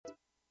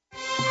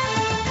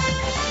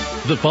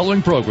The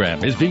following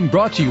program is being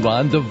brought to you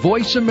on the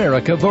Voice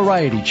America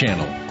Variety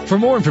Channel. For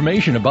more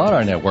information about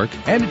our network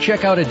and to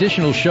check out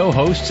additional show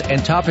hosts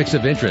and topics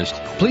of interest,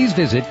 please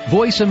visit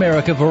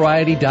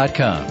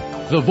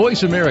voiceamericavariety.com. The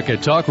Voice America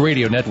Talk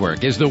Radio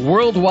Network is the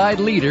worldwide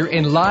leader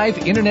in live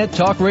Internet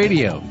talk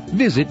radio.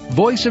 Visit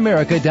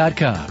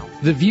voiceamerica.com.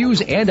 The views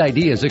and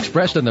ideas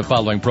expressed on the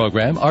following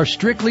program are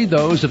strictly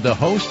those of the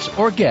hosts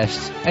or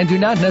guests and do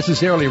not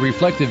necessarily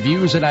reflect the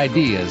views and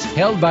ideas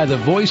held by the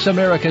Voice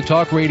America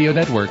Talk Radio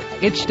Network,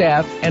 its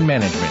staff, and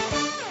management.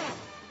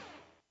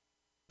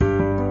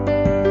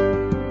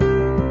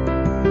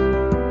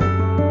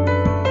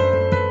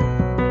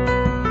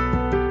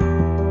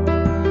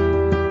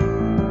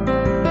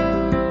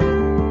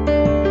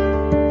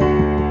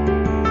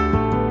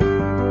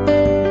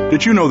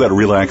 Did you know that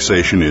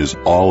relaxation is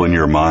all in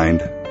your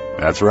mind?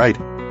 That's right.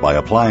 By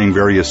applying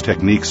various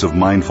techniques of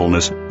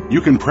mindfulness,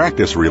 you can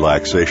practice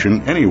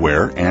relaxation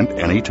anywhere and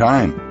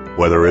anytime,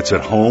 whether it's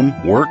at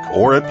home, work,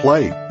 or at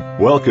play.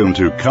 Welcome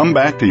to Come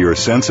Back to Your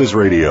Senses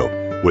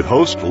Radio with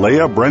host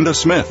Leah Brenda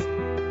Smith.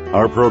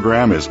 Our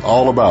program is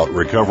all about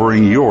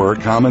recovering your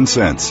common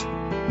sense.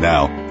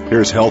 Now,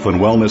 here's health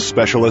and wellness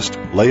specialist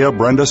Leah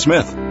Brenda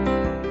Smith.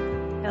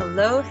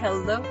 Hello,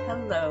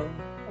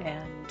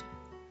 and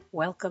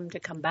welcome to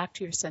Come Back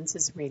to Your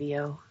Senses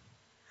Radio.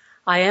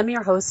 I am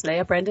your host,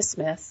 Leah Brenda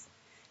Smith,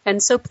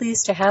 and so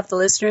pleased to have the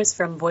listeners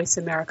from Voice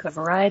America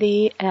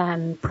Variety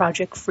and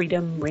Project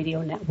Freedom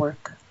Radio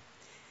Network.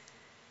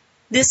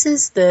 This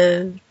is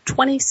the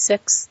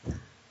 26th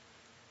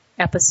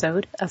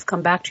episode of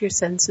Come Back to Your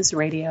Senses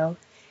Radio,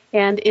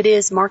 and it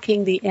is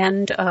marking the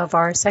end of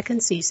our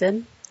second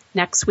season.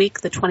 Next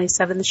week, the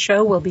 27th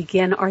show, will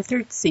begin our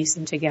third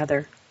season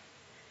together.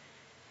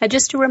 And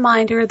just a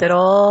reminder that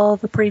all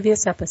the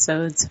previous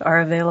episodes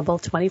are available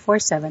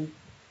 24/7.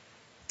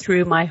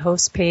 Through my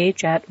host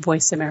page at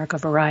Voice America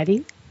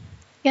Variety,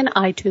 in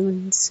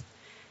iTunes,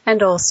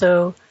 and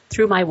also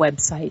through my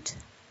website,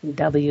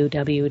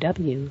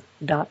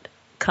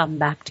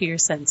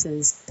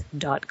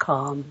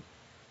 www.comebacktoyoursenses.com.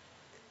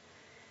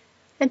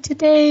 And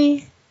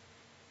today,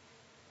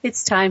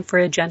 it's time for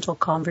a gentle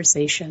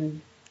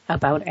conversation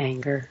about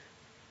anger.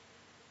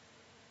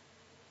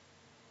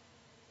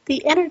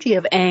 The energy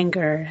of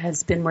anger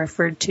has been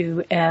referred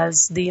to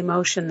as the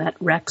emotion that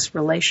wrecks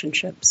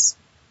relationships,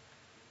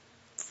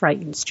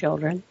 frightens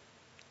children,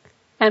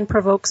 and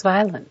provokes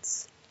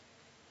violence.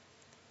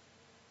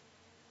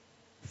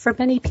 For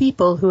many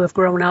people who have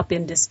grown up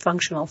in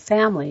dysfunctional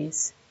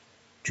families,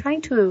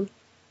 trying to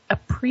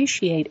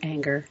appreciate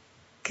anger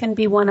can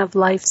be one of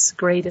life's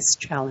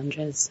greatest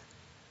challenges.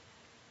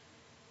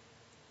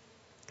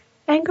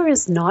 Anger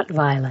is not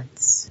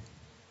violence.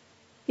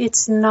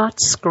 It's not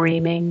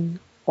screaming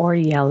or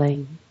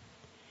yelling,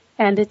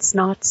 and it's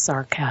not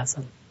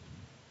sarcasm.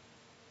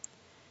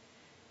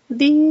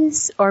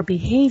 These are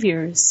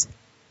behaviors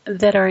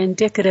that are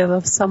indicative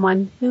of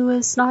someone who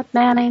is not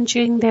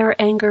managing their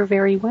anger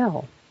very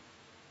well.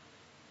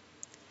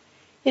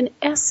 In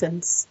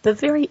essence, the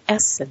very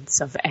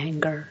essence of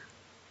anger,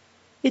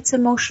 it's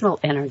emotional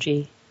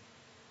energy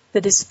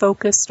that is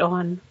focused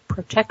on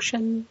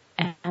protection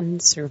and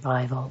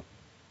survival.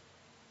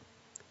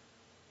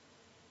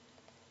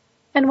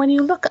 And when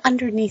you look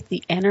underneath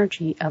the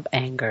energy of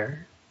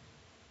anger,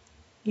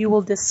 you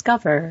will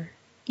discover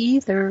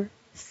either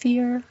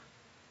fear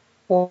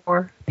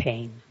or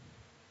pain.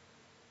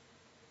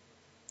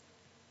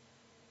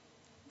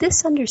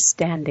 This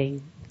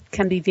understanding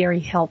can be very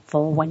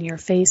helpful when you're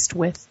faced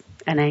with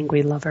an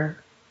angry lover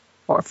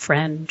or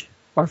friend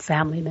or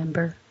family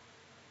member.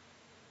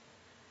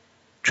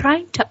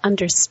 Trying to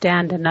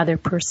understand another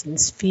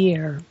person's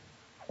fear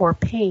or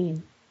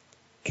pain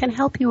can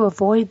help you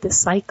avoid the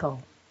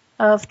cycle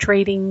of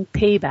trading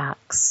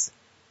paybacks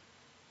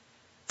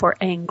for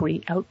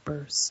angry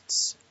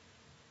outbursts.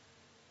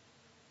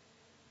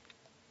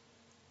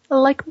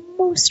 Like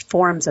most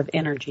forms of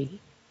energy,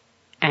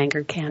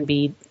 anger can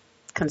be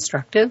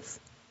constructive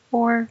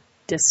or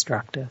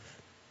destructive.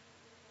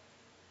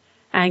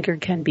 Anger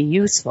can be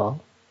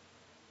useful,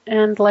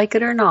 and like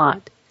it or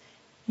not,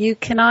 you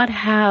cannot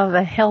have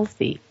a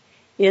healthy,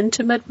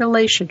 intimate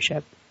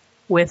relationship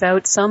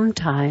without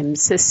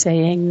sometimes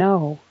saying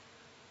no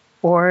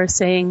or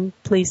saying,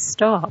 please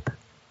stop.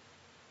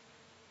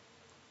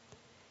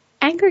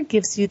 Anger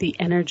gives you the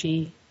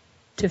energy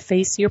to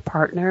face your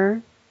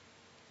partner,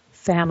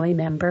 family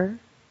member,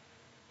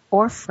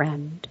 or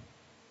friend,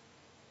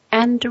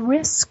 and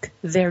risk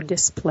their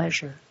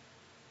displeasure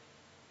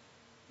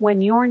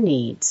when your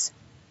needs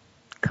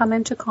come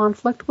into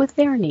conflict with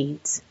their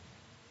needs.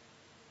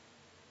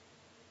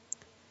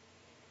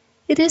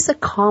 It is a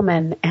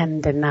common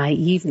and a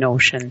naive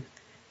notion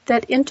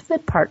that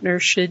intimate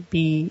partners should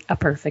be a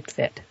perfect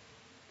fit,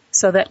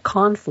 so that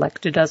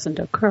conflict doesn't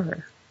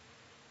occur.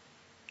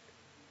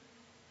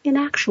 In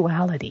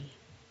actuality,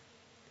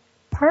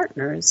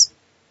 partners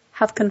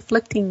have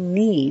conflicting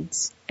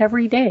needs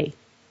every day,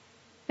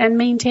 and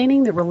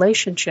maintaining the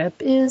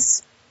relationship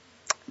is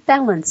a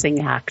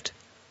balancing act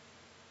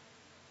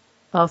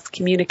of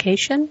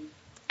communication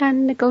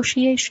and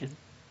negotiation.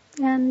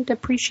 and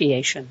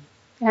appreciation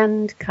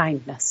and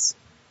kindness.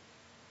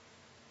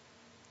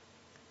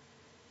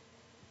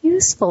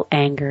 Useful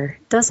anger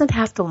doesn't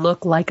have to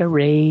look like a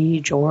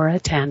rage or a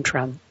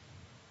tantrum.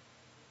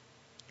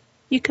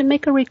 You can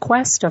make a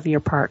request of your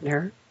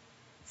partner,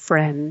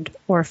 friend,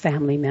 or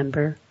family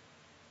member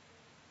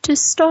to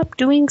stop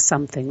doing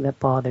something that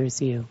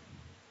bothers you.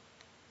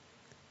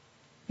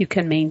 You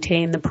can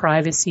maintain the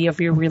privacy of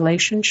your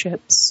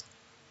relationships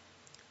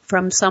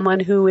from someone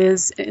who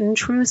is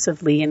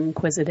intrusively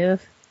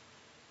inquisitive,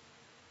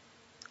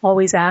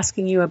 always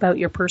asking you about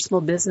your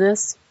personal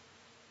business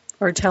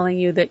or telling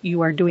you that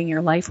you are doing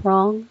your life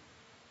wrong.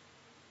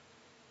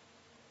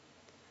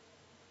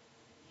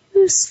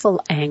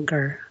 Useful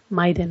anger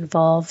might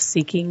involve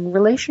seeking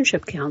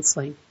relationship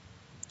counseling,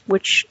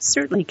 which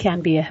certainly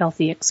can be a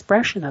healthy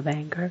expression of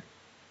anger,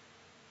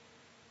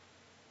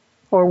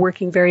 or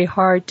working very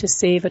hard to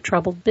save a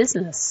troubled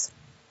business.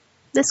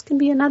 This can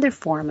be another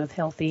form of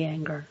healthy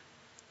anger.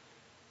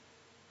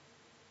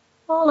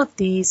 All of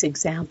these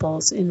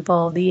examples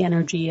involve the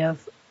energy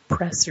of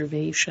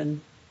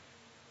preservation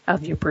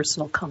of your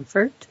personal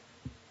comfort,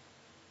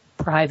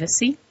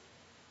 privacy,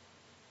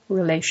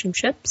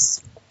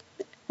 relationships,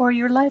 or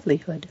your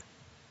livelihood.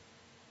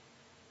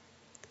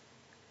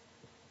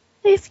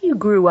 If you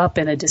grew up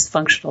in a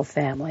dysfunctional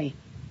family,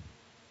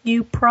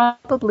 you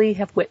probably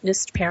have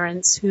witnessed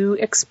parents who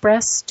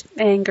expressed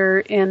anger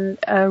in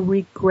a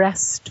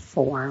regressed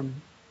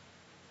form.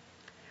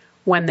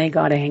 When they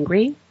got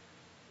angry,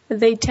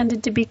 they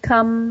tended to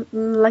become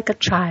like a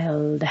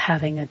child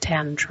having a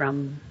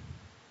tantrum.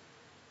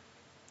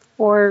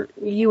 Or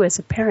you as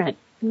a parent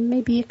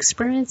may be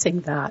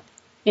experiencing that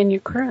in your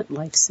current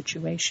life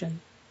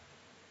situation.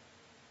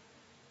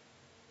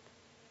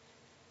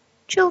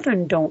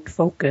 Children don't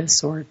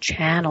focus or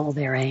channel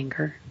their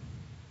anger.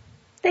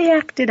 They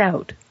act it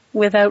out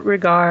without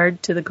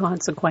regard to the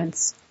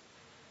consequence.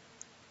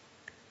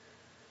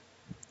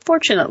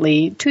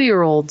 Fortunately,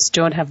 2-year-olds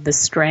don't have the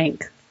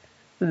strength,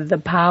 the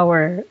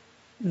power,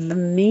 the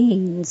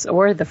means,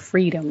 or the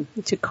freedom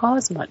to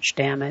cause much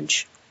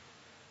damage.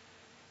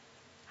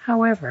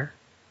 However,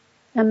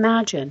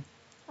 imagine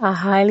a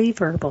highly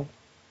verbal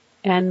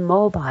and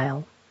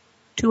mobile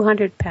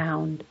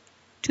 200-pound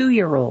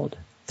 2-year-old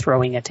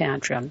throwing a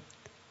tantrum.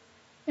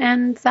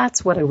 And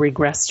that's what a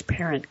regressed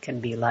parent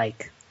can be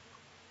like.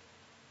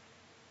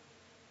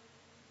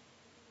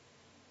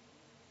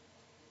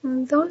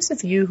 Those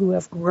of you who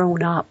have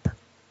grown up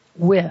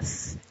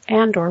with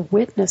and or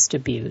witnessed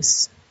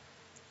abuse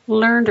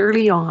learned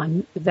early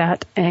on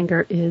that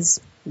anger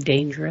is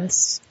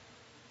dangerous,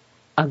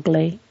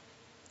 ugly,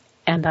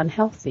 and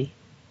unhealthy.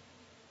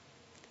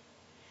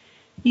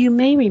 You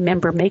may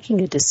remember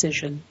making a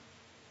decision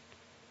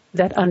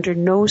that under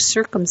no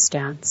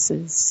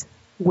circumstances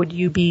would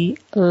you be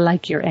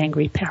like your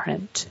angry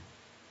parent,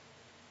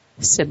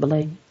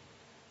 sibling,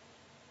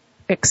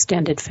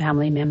 extended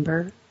family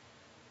member,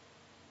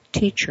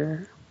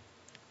 teacher,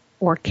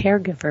 or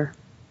caregiver.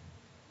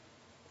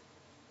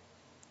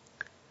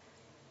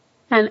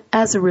 And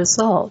as a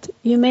result,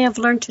 you may have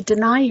learned to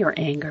deny your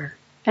anger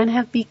and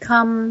have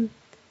become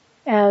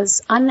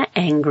as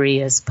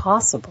unangry as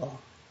possible.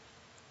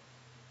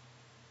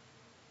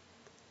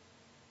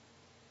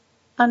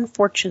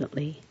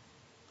 Unfortunately,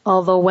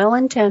 although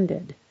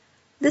well-intended,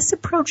 this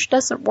approach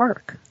doesn't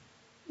work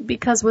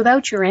because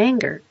without your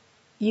anger,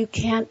 you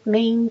can't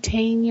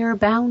maintain your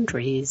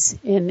boundaries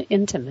in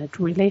intimate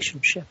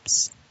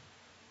relationships.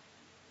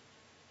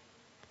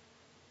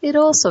 It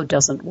also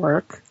doesn't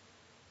work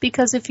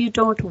because if you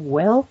don't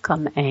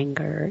welcome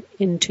anger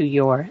into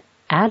your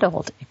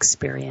adult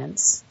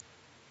experience,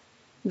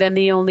 then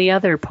the only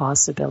other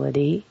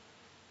possibility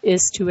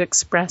is to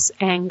express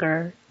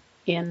anger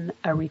in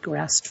a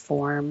regressed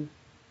form.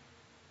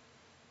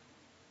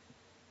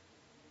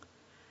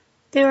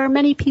 There are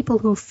many people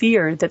who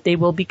fear that they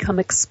will become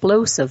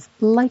explosive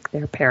like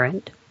their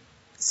parent,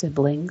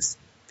 siblings,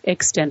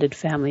 extended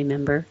family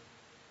member,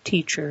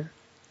 teacher,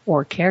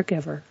 or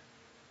caregiver.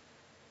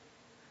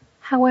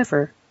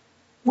 However,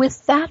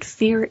 with that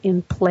fear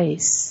in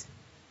place,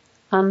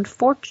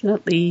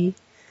 unfortunately,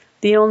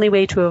 the only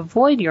way to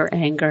avoid your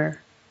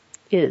anger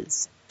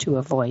is to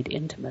avoid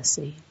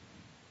intimacy.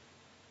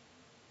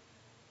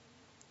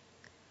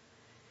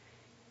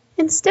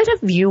 Instead of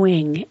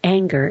viewing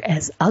anger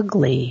as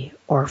ugly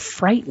or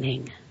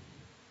frightening,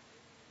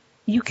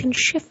 you can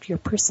shift your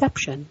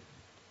perception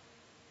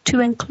to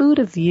include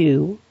a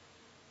view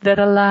that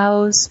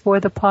allows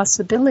for the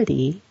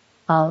possibility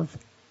of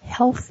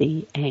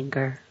healthy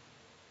anger.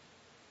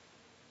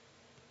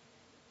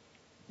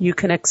 You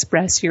can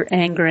express your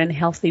anger in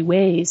healthy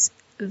ways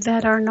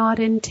that are not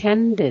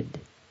intended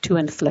to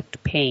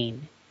inflict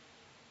pain,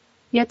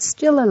 yet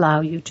still allow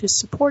you to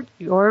support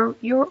your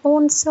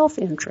own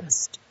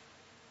self-interest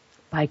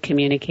by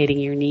communicating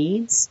your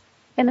needs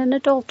in an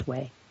adult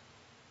way.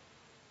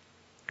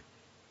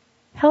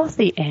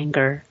 Healthy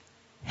anger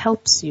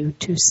helps you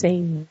to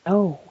say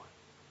no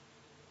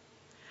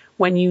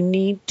when you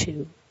need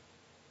to.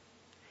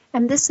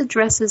 And this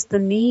addresses the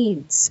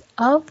needs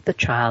of the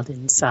child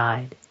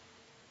inside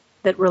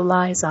that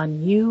relies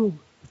on you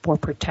for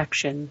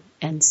protection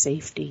and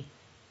safety.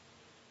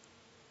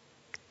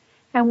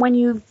 And when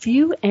you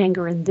view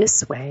anger in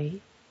this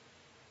way,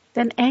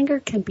 then anger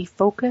can be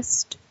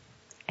focused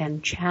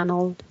and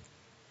channeled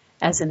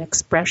as an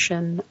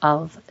expression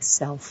of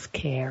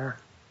self-care,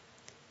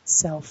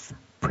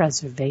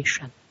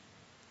 self-preservation,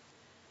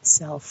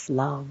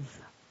 self-love.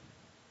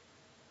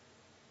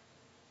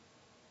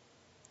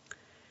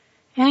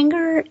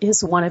 Anger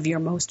is one of your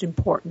most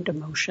important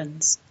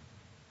emotions.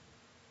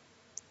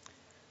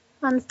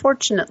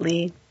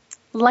 Unfortunately,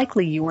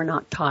 likely you were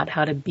not taught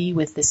how to be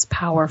with this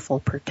powerful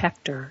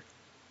protector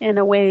in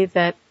a way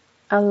that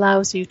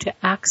allows you to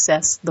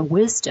access the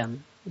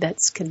wisdom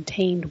that's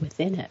contained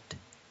within it.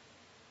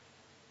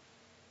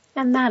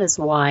 And that is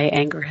why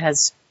anger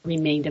has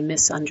remained a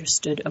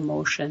misunderstood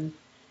emotion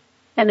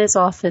and is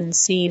often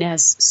seen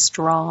as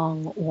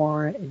strong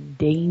or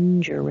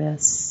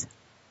dangerous.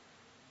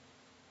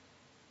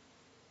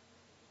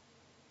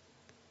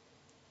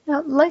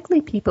 Now,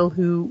 likely people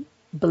who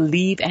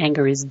believe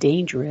anger is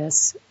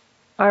dangerous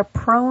are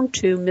prone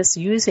to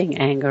misusing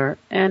anger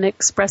and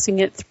expressing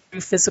it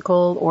through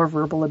physical or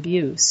verbal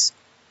abuse,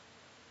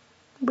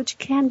 which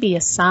can be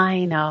a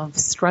sign of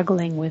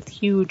struggling with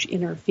huge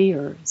inner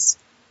fears.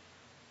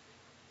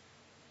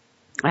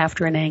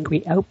 After an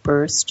angry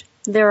outburst,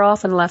 they're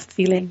often left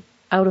feeling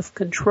out of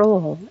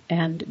control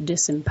and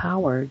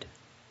disempowered.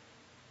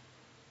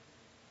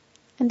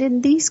 And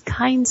in these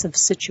kinds of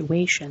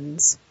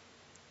situations,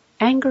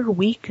 anger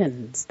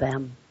weakens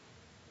them.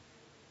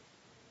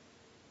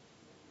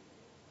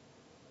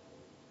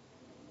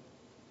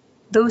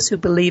 Those who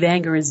believe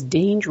anger is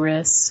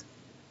dangerous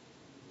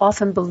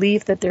often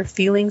believe that their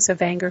feelings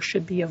of anger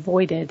should be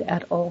avoided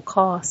at all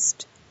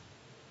cost.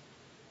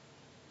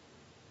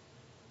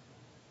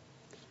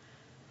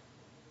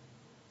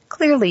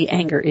 Clearly,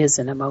 anger is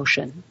an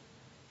emotion.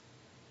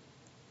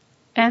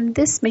 And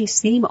this may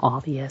seem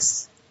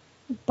obvious,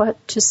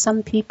 but to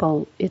some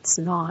people it's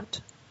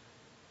not.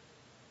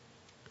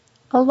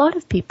 A lot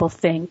of people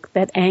think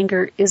that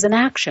anger is an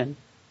action,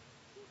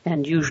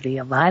 and usually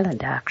a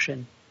violent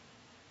action.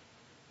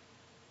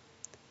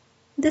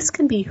 This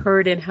can be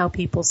heard in how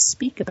people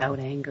speak about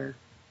anger.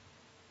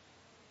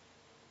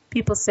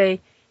 People say,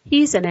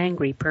 he's an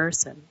angry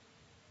person.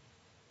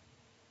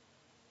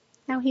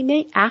 Now, he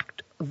may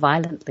act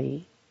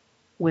violently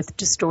with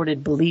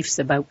distorted beliefs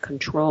about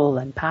control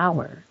and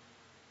power.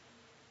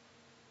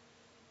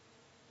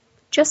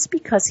 Just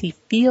because he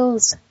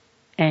feels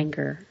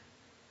anger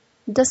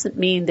doesn't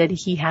mean that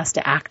he has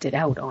to act it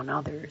out on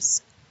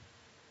others.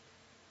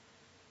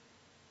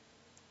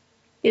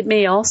 It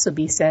may also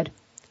be said,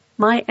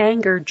 my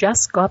anger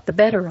just got the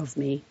better of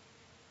me.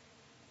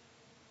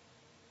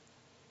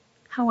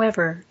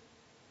 However,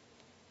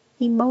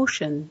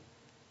 emotion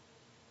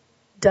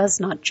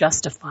does not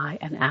justify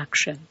an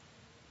action.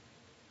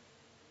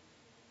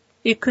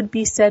 It could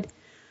be said,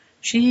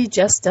 she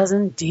just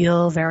doesn't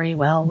deal very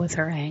well with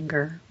her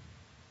anger.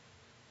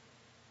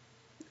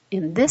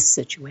 In this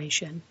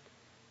situation,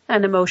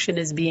 an emotion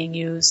is being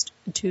used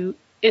to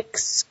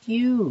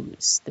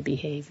excuse the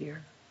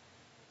behavior.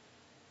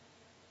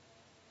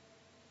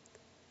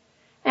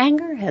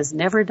 Anger has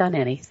never done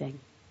anything.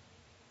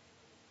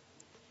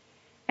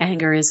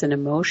 Anger is an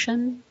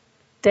emotion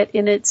that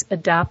in its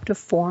adaptive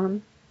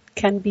form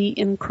can be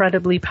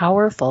incredibly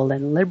powerful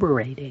and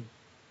liberating.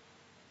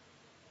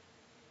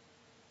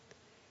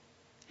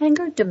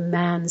 Anger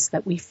demands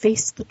that we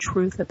face the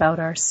truth about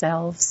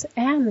ourselves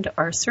and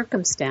our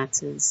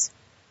circumstances.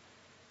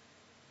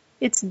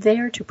 It's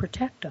there to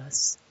protect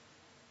us.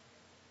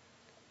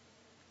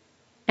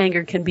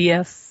 Anger can be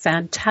a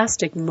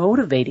fantastic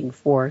motivating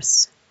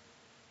force.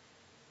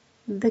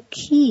 The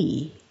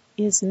key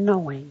is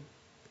knowing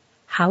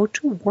how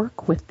to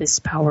work with this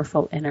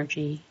powerful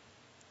energy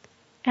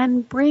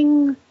and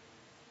bring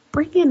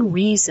in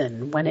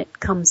reason when it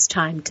comes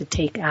time to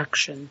take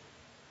action.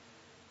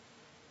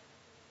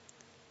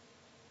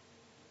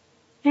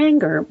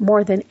 Anger,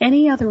 more than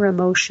any other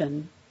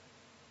emotion,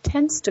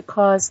 tends to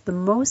cause the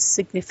most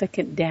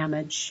significant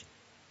damage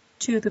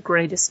to the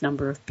greatest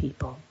number of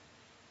people,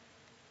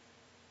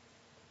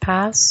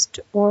 past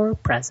or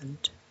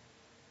present,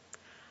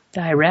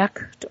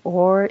 direct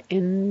or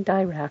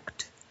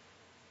indirect.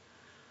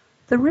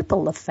 The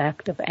ripple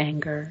effect of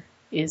anger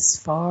is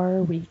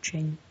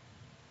far-reaching.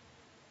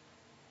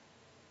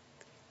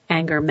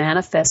 Anger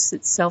manifests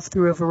itself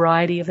through a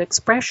variety of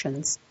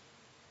expressions.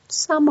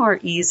 Some are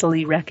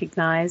easily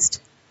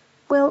recognized,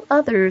 while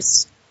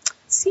others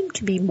seem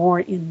to be more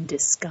in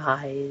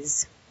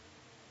disguise.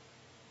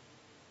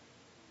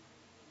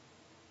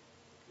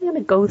 I'm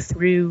going to go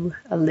through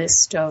a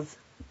list of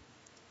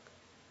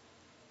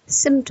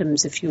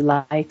symptoms, if you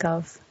like,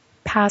 of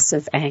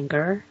passive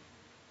anger,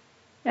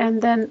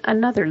 and then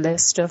another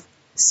list of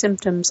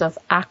symptoms of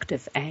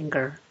active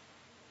anger.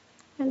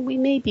 And we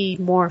may be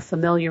more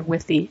familiar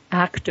with the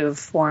active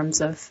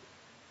forms of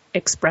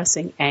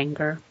expressing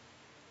anger,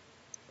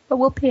 but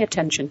we'll pay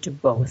attention to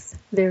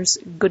both. There's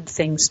good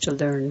things to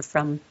learn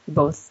from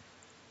both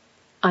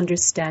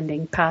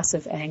understanding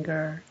passive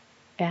anger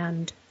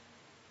and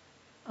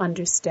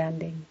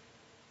understanding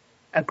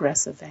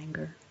aggressive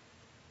anger.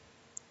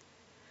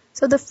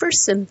 So the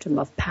first symptom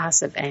of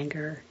passive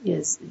anger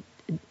is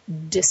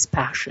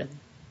dispassion.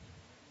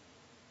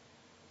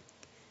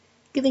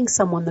 Giving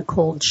someone the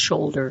cold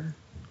shoulder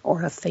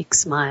or a fake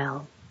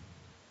smile,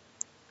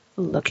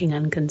 looking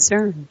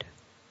unconcerned,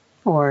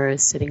 or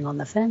sitting on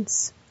the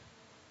fence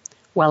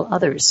while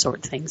others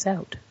sort things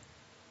out.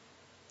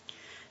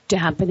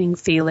 Dampening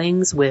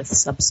feelings with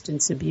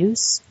substance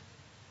abuse,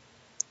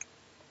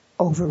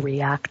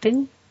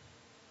 overreacting,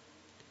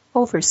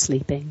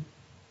 oversleeping,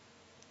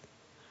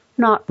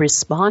 not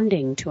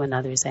responding to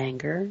another's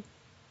anger,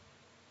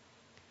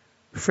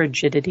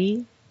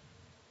 frigidity,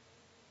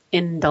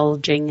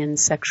 indulging in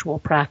sexual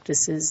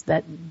practices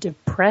that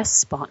depress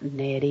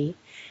spontaneity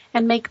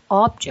and make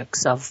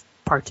objects of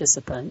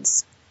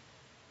participants,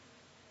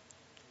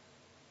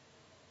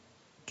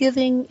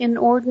 giving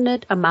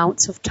inordinate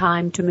amounts of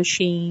time to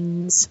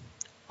machines,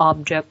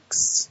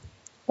 objects,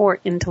 or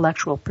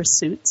intellectual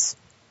pursuits,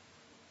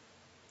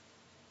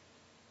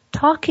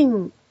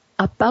 talking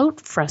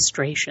about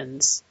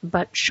frustrations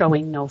but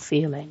showing no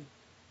feeling.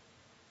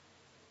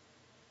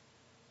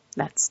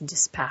 That's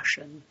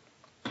dispassion.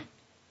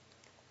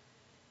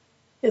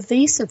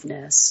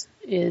 Evasiveness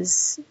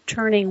is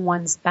turning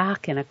one's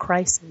back in a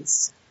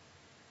crisis,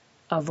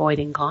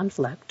 avoiding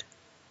conflict,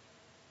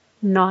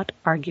 not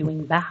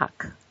arguing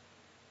back,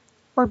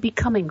 or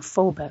becoming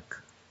phobic.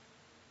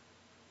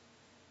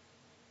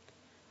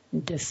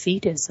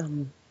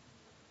 Defeatism,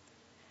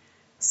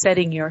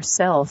 setting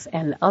yourself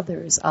and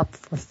others up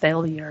for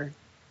failure,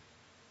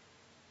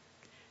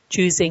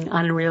 choosing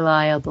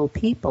unreliable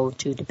people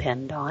to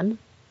depend on,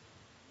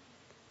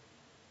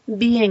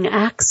 being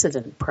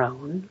accident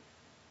prone,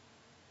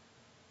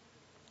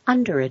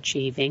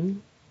 underachieving,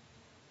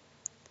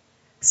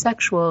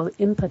 sexual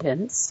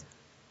impotence,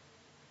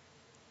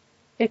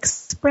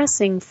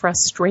 expressing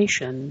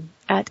frustration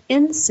at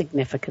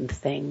insignificant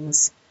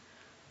things,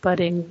 but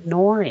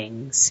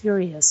ignoring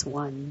serious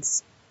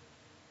ones.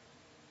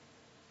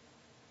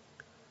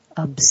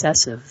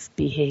 Obsessive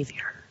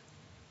behavior.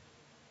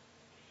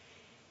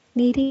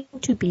 Needing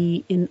to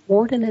be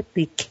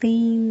inordinately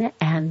clean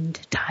and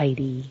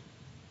tidy.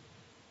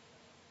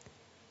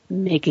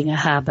 Making a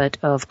habit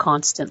of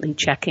constantly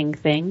checking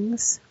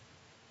things.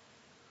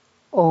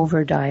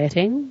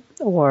 Over-dieting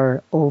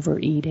or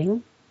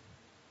overeating.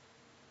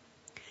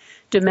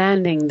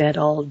 Demanding that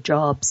all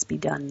jobs be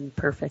done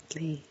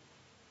perfectly.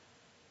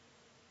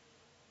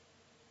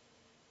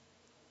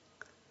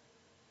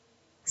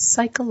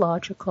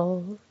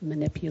 Psychological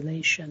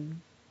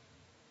manipulation.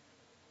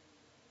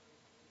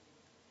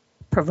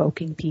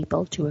 Provoking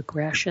people to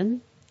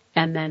aggression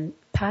and then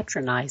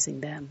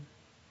patronizing them.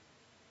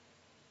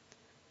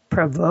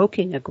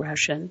 Provoking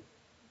aggression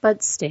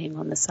but staying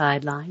on the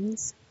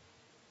sidelines.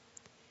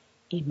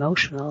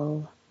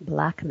 Emotional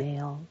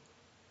blackmail.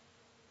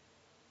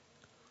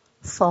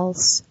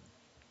 False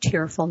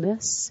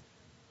tearfulness,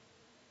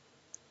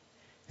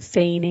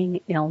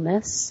 feigning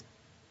illness,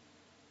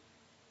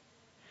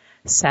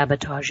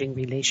 sabotaging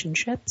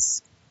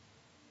relationships,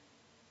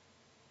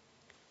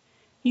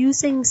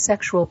 using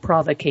sexual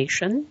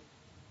provocation,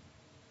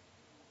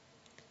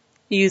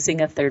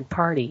 using a third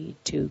party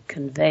to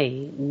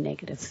convey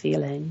negative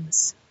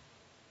feelings,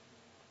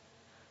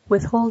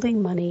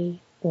 withholding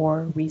money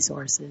or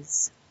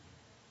resources.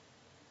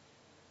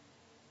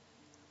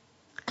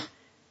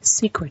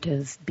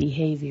 Secretive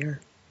behavior.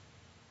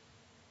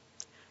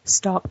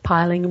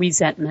 Stockpiling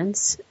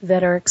resentments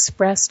that are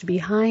expressed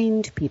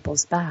behind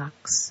people's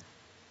backs.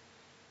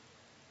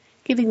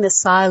 Giving the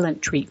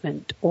silent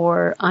treatment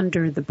or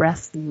under the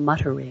breath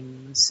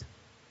mutterings.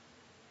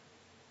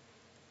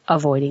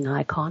 Avoiding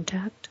eye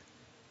contact.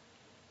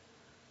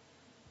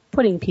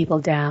 Putting people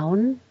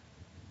down.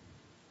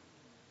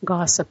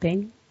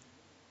 Gossiping.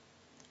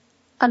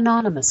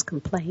 Anonymous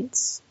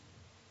complaints.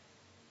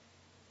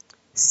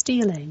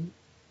 Stealing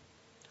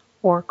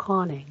or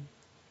conning.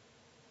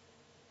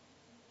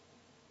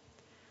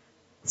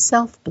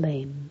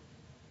 Self-blame.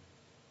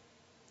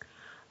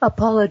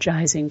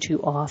 Apologizing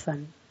too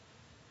often.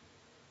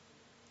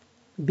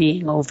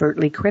 Being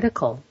overtly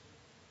critical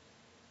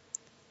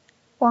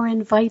or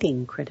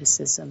inviting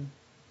criticism.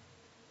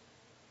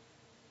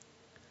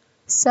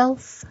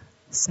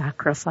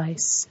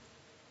 Self-sacrifice.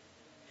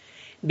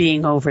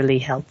 Being overly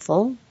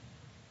helpful.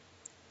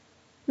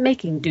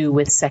 Making do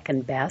with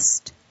second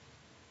best.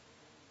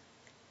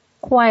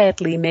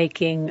 Quietly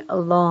making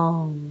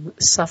long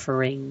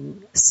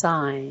suffering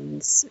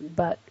signs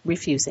but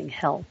refusing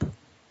help,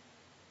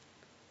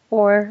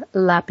 or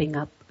lapping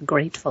up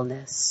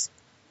gratefulness.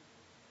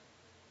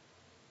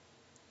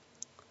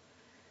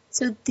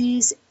 So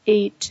these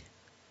 8: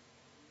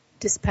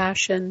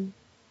 dispassion,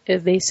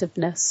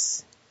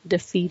 evasiveness,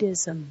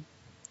 defeatism,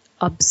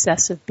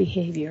 obsessive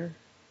behavior,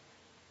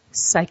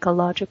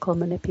 psychological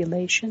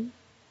manipulation,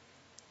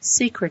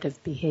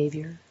 secretive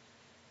behavior,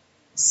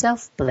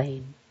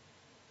 self-blame,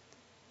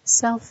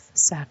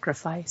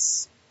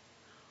 self-sacrifice,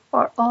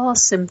 are all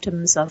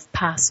symptoms of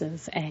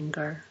passive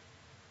anger.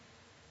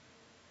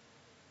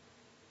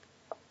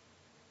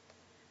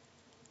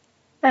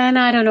 And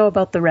I don't know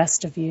about the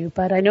rest of you,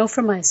 but I know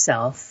for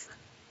myself,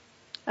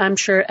 I'm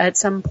sure at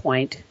some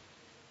point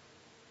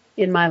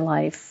in my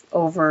life,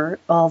 over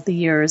all the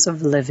years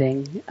of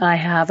living, I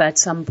have at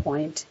some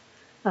point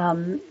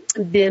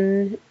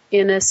been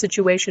in a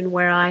situation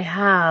where I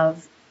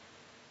have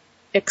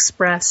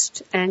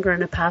expressed anger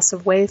in a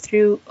passive way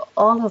through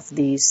all of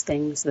these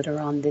things that are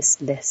on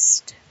this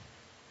list.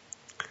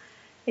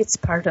 It's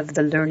part of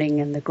the learning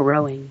and the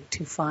growing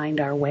to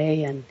find our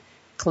way and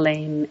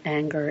claim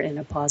anger in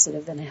a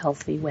positive and a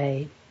healthy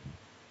way.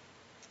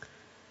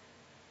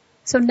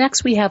 So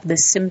next we have the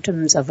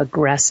symptoms of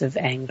aggressive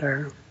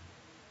anger.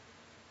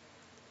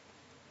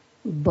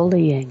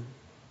 Bullying,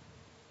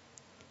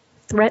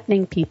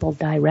 threatening people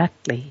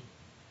directly,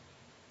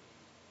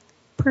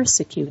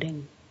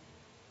 persecuting,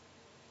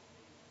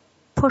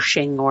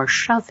 pushing or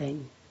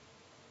shoving,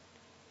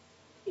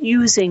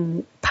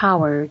 using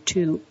power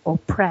to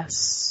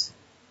oppress,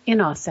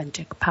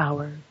 inauthentic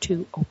power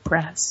to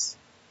oppress,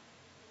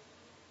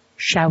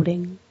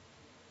 shouting,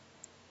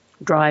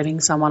 driving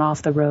someone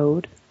off the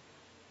road,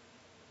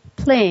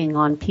 playing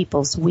on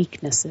people's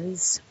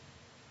weaknesses,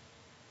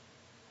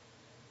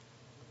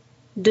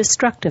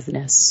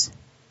 destructiveness,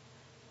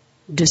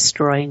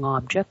 destroying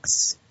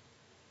objects,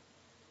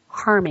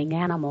 harming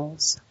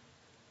animals,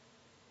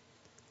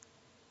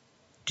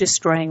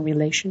 destroying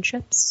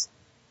relationships,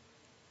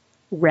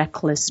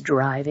 reckless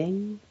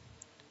driving,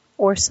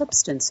 or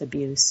substance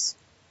abuse,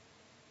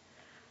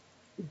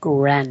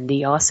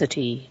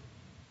 grandiosity,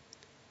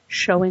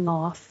 showing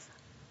off,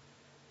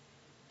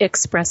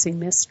 expressing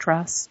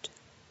mistrust,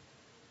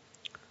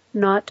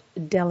 not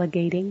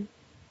delegating,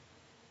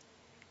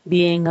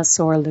 being a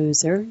sore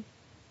loser,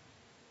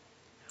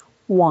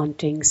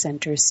 wanting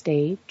center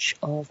stage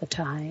all the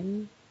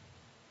time,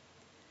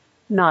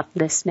 not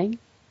listening,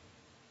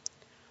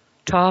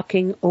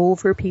 talking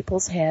over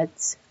people's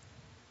heads,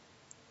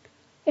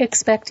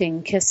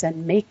 expecting kiss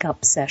and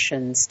makeup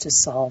sessions to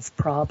solve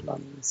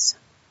problems,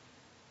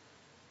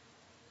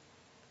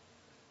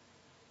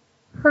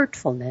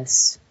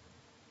 hurtfulness,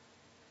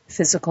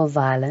 physical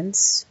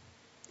violence,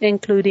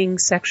 including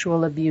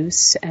sexual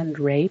abuse and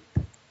rape,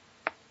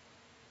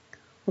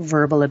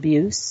 verbal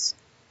abuse,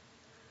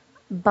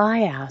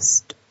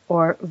 biased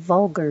or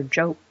vulgar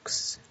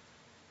jokes,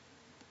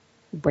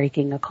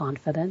 breaking a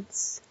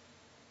confidence,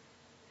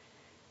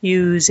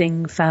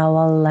 using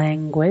foul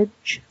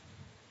language,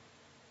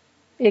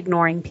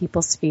 ignoring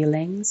people's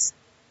feelings,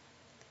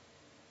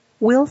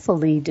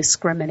 willfully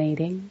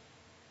discriminating,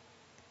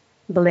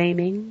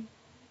 blaming,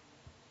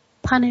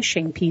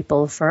 punishing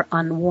people for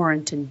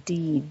unwarranted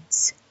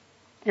deeds,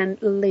 and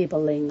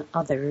labeling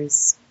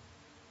others.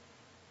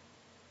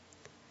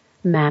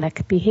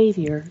 Manic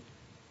behavior,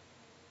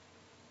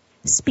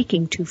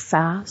 speaking too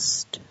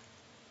fast,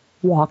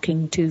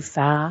 walking too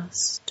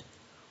fast,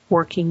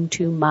 working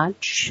too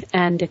much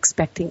and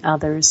expecting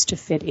others to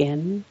fit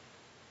in,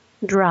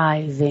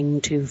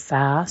 driving too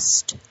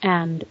fast,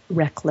 and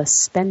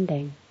reckless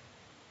spending.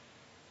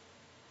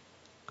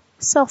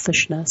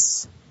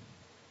 Selfishness,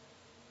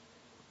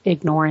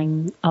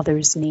 ignoring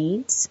others'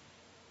 needs,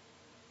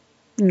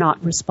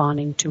 not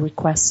responding to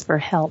requests for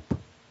help.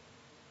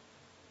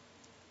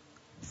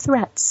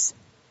 Threats,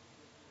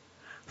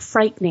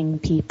 frightening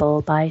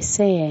people by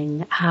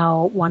saying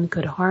how one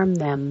could harm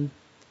them,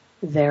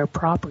 their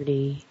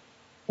property,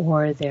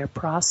 or their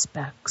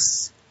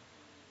prospects.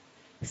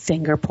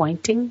 Finger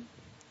pointing,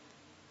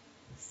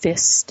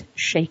 fist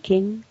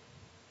shaking,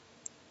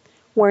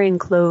 wearing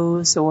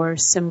clothes or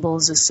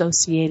symbols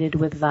associated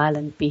with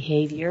violent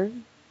behavior,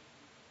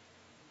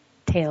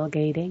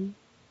 tailgating,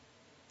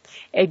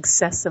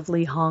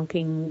 excessively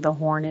honking the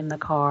horn in the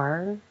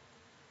car,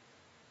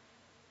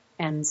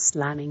 and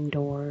slamming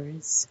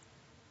doors.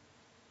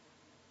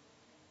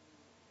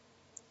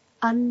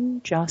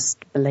 Unjust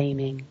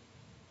blaming,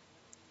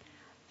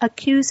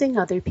 accusing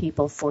other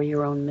people for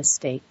your own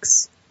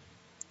mistakes,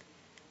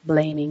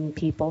 blaming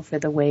people for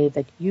the way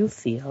that you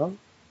feel,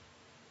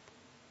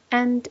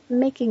 and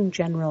making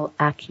general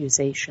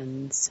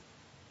accusations.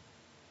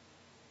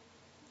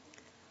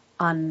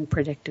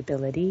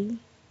 Unpredictability,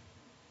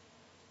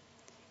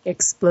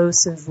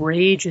 explosive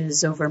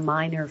rages over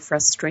minor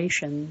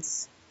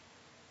frustrations,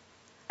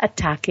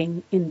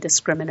 attacking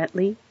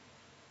indiscriminately,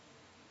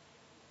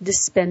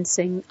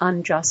 dispensing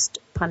unjust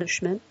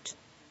punishment,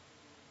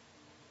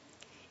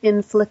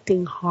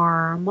 inflicting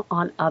harm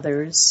on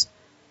others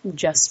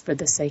just for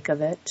the sake of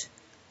it,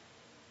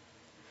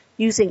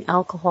 using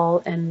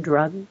alcohol and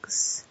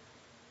drugs,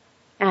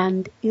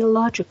 and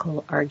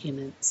illogical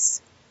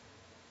arguments.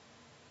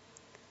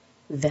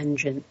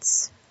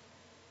 Vengeance,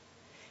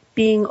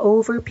 being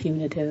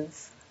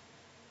over-punitive,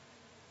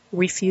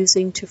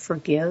 refusing to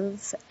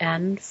forgive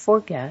and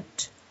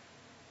forget,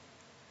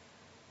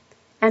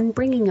 and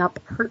bringing up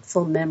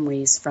hurtful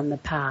memories from the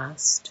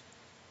past.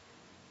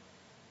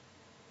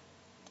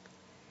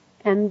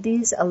 And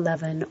these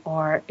 11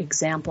 are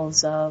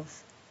examples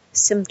of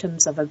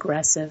symptoms of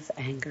aggressive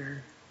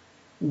anger: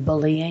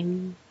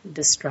 bullying,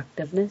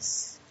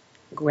 destructiveness,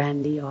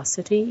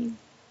 grandiosity,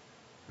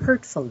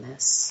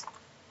 hurtfulness,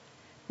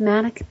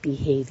 manic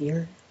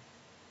behavior,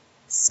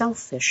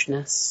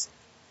 selfishness,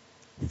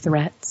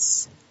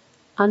 threats,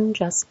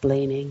 unjust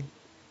blaming,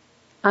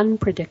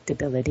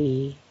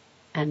 unpredictability,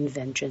 and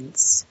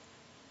vengeance.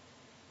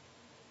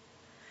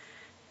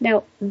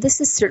 Now,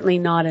 this is certainly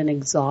not an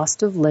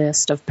exhaustive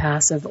list of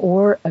passive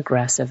or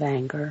aggressive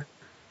anger.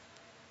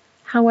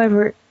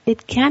 However,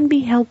 it can be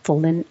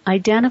helpful in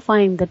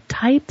identifying the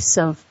types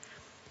of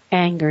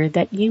anger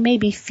that you may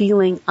be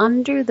feeling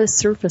under the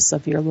surface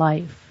of your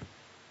life,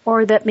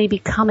 or that may be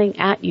coming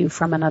at you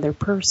from another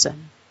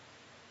person.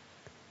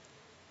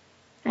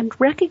 And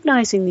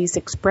recognizing these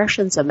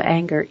expressions of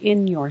anger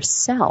in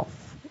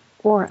yourself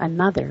or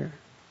another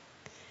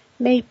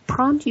may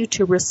prompt you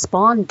to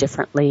respond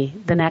differently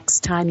the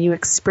next time you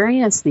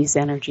experience these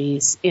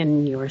energies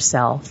in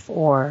yourself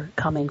or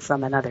coming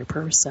from another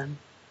person.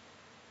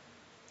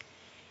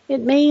 It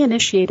may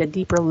initiate a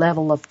deeper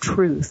level of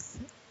truth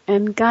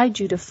and guide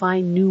you to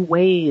find new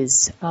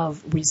ways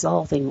of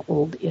resolving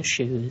old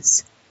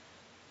issues.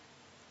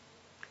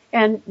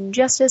 And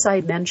just as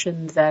I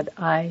mentioned that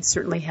I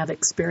certainly have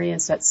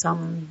experienced at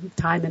some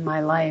time in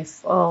my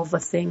life all the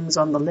things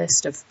on the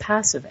list of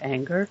passive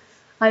anger,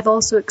 I've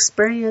also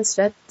experienced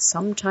at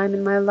some time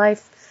in my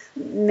life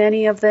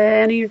many of the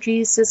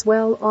energies as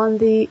well on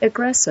the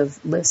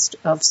aggressive list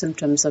of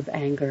symptoms of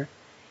anger.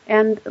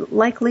 And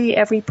likely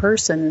every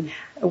person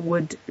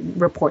would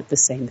report the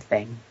same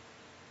thing.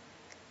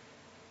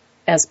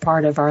 As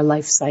part of our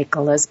life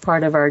cycle, as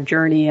part of our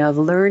journey of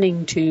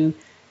learning to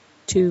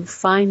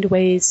find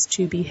ways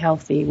to be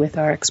healthy with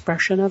our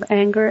expression of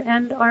anger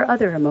and our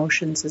other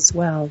emotions as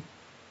well.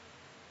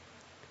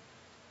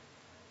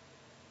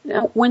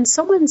 Now, when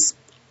someone's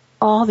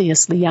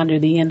obviously under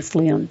the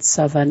influence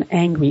of an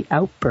angry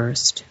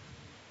outburst,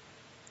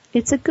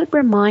 it's a good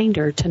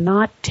reminder to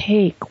not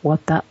take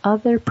what the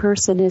other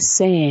person is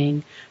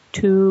saying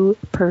too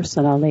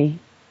personally.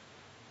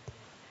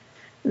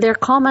 Their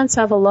comments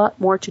have a lot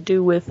more to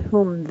do with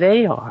whom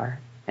they are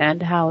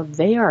and how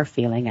they are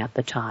feeling at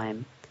the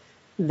time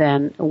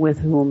than with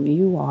whom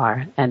you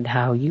are and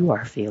how you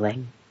are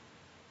feeling.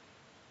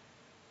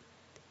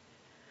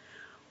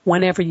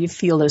 Whenever you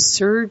feel a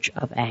surge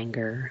of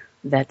anger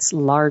that's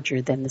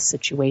larger than the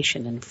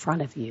situation in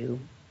front of you,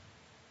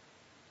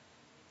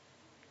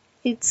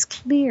 it's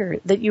clear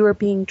that you are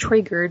being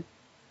triggered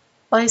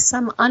by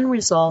some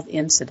unresolved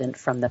incident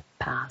from the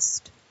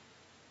past.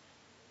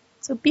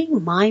 So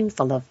being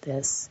mindful of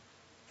this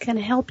can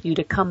help you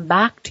to come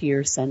back to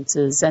your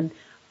senses and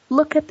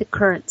look at the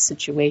current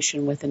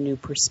situation with a new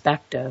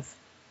perspective,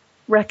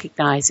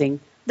 recognizing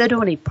that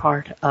only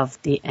part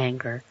of the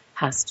anger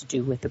has to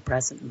do with the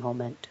present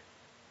moment.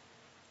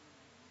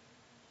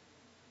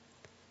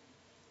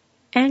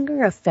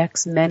 Anger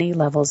affects many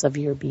levels of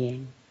your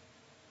being.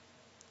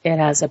 It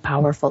has a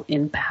powerful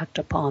impact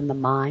upon the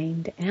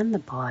mind and the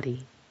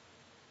body,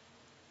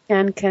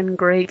 and can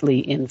greatly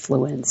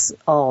influence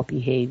all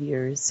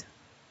behaviors.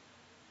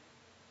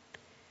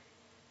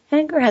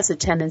 Anger has a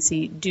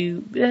tendency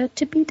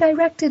to be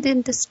directed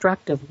in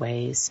destructive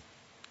ways,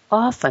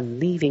 often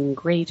leaving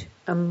great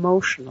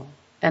emotional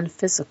and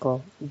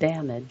physical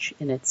damage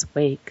in its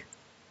wake.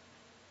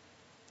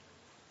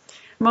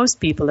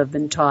 Most people have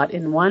been taught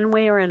in one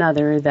way or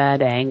another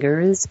that anger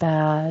is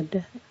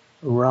bad,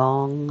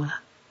 wrong,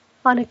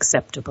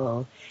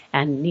 unacceptable,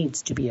 and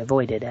needs to be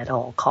avoided at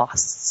all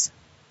costs.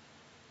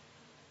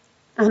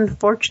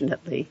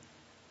 Unfortunately,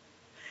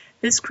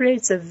 this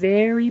creates a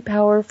very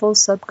powerful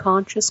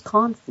subconscious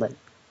conflict,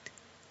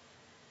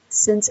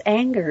 since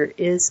anger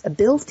is a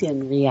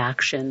built-in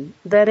reaction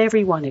that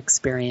everyone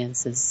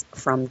experiences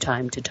from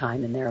time to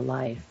time in their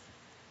life.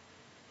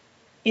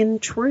 In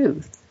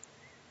truth,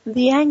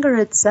 the anger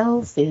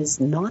itself is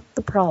not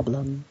the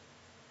problem.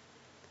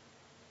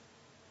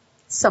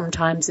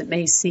 Sometimes it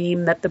may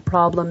seem that the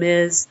problem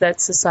is that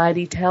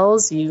society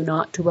tells you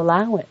not to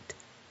allow it.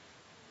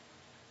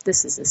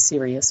 This is a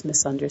serious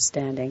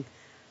misunderstanding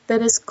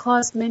that has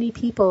caused many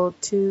people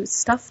to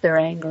stuff their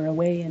anger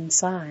away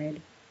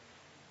inside.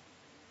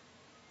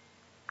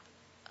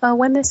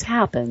 When this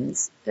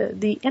happens,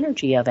 the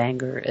energy of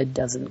anger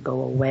doesn't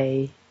go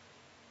away.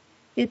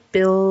 It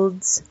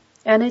builds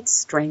and it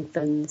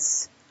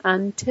strengthens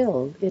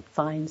until it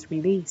finds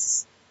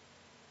release.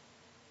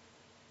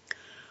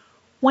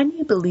 When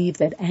you believe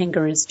that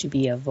anger is to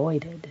be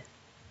avoided,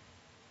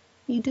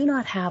 you do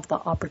not have the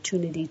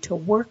opportunity to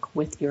work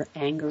with your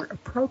anger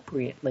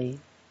appropriately.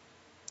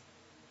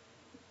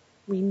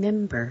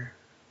 Remember,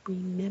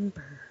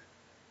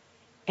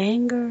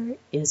 anger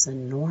is a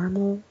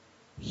normal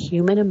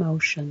human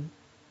emotion,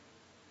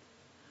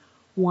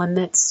 one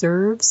that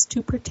serves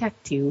to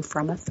protect you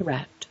from a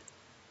threat.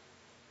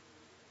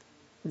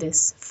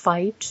 This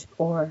fight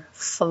or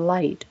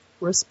flight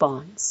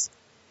response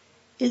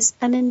is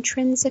an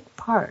intrinsic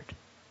part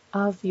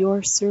of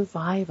your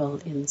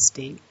survival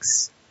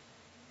instincts.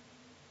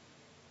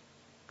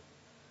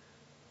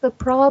 The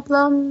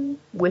problem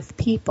with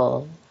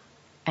people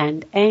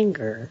and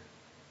anger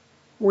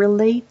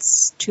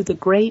relates to the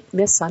great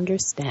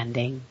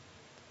misunderstanding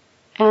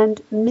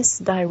and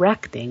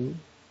misdirecting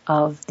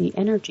of the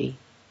energy.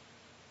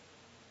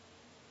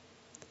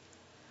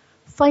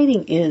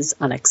 Fighting is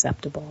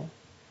unacceptable,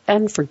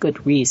 and for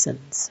good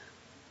reasons.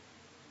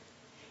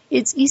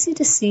 It's easy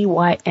to see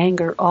why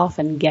anger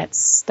often gets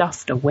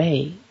stuffed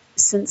away,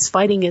 since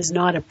fighting is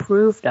not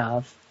approved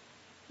of,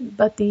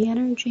 but the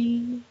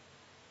energy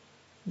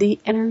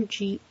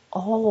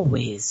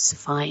always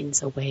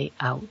finds a way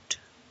out.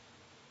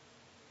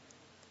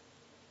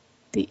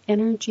 The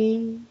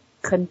energy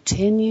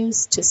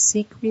continues to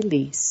seek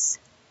release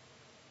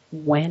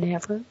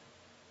whenever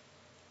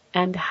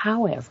and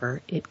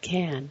however it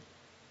can,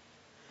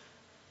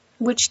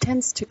 which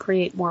tends to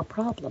create more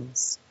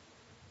problems.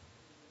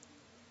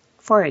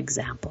 For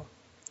example,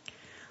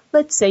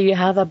 let's say you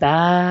have a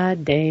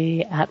bad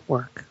day at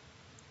work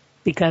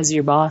because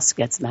your boss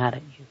gets mad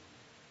at you.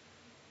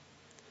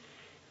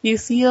 You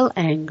feel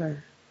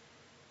anger.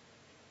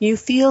 You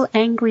feel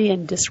angry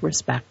and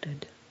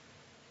disrespected.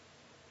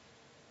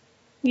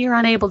 You're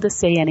unable to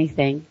say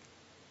anything,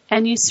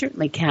 and you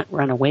certainly can't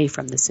run away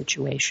from the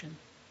situation.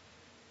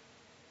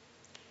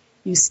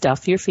 You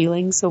stuff your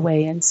feelings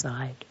away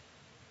inside.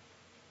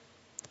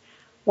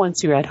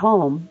 Once you're at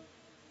home,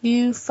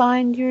 you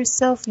find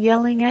yourself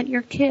yelling at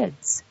your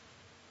kids.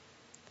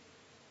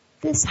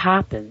 This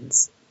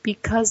happens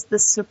because the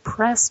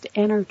suppressed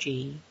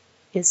energy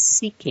is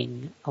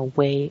seeking a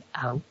way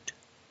out.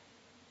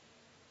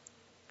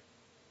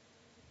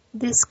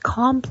 This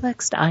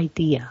complex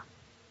idea,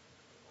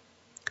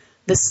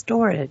 the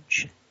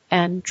storage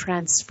and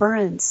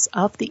transference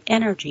of the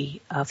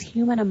energy of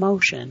human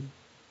emotion,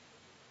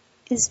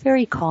 is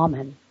very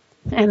common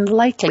and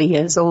likely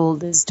as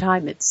old as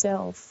time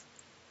itself.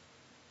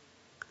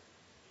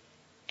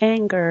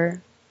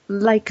 Anger,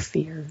 like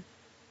fear,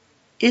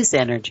 is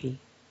energy.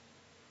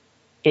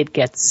 It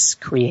gets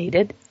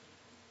created,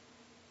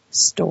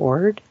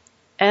 stored,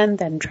 and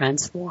then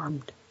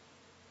transformed.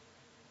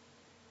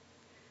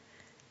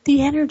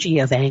 The energy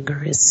of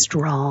anger is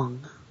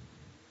strong,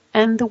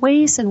 and the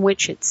ways in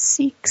which it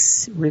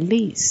seeks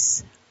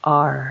release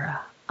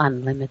are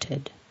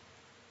unlimited.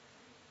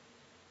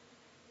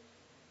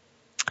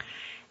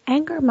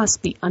 Anger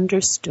must be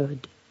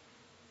understood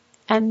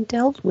and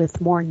dealt with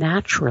more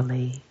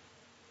naturally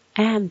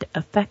and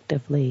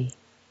effectively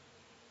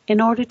in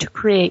order to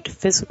create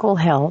physical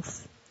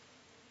health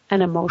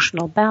and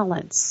emotional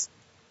balance.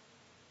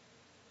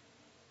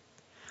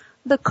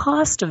 The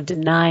cost of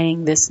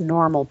denying this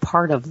normal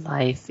part of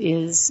life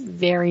is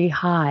very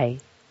high,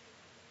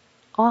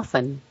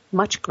 often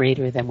much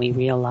greater than we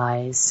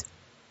realize.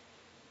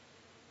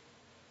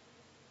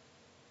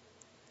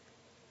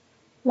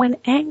 When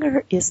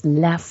anger is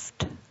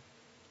left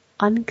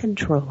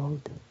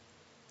uncontrolled,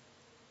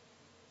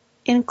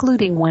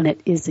 including when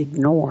it is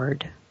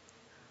ignored,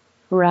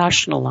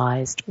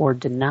 rationalized, or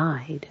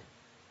denied,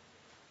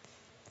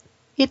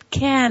 it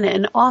can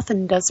and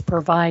often does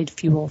provide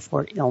fuel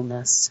for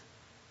illness.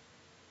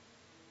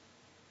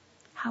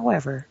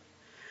 However,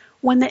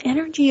 when the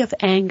energy of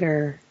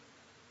anger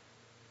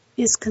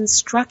is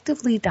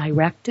constructively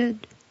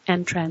directed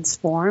and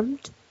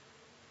transformed,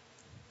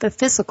 the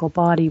physical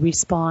body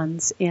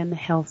responds in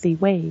healthy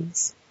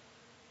ways.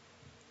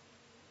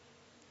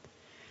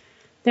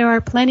 There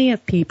are plenty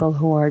of people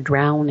who are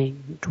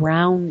drowning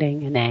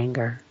in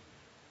anger.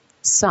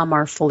 Some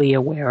are fully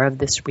aware of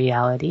this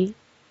reality,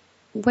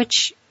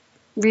 which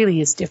really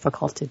is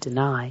difficult to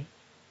deny,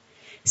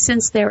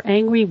 since their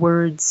angry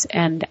words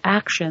and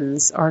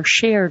actions are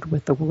shared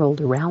with the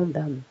world around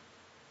them.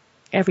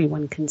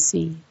 Everyone can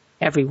see,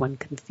 everyone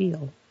can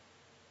feel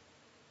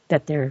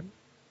that they're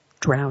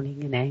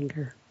drowning in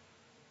anger.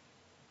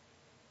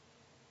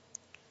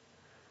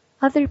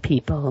 Other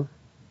people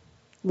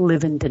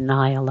live in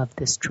denial of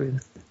this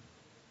truth.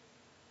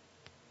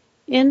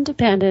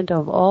 Independent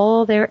of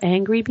all their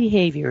angry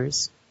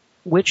behaviors,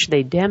 which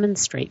they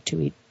demonstrate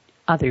to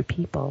other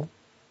people,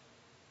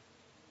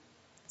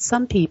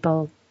 some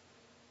people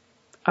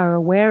are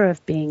aware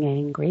of being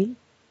angry,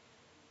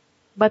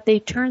 but they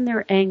turn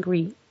their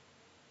angry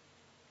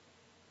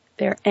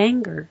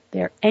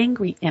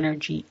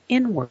energy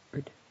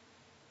inward,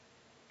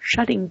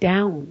 shutting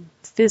down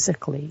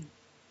physically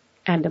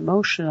and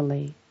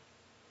emotionally.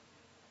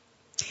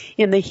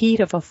 In the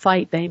heat of a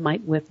fight, they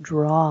might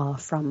withdraw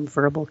from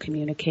verbal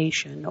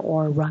communication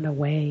or run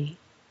away.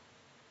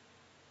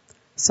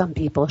 Some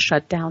people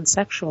shut down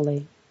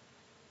sexually.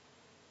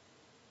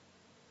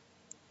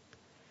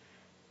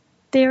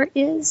 There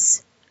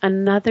is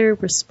another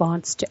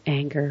response to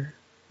anger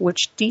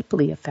which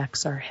deeply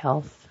affects our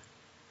health.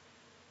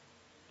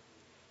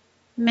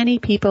 Many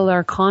people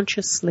are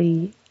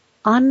consciously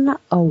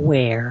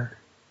unaware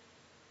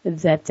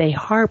that they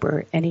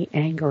harbor any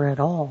anger at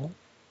all.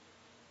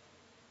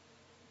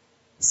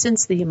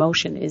 Since the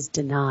emotion is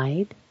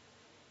denied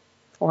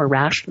or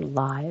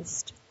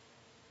rationalized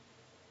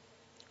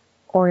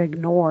or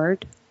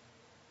ignored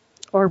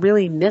or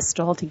really missed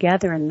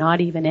altogether and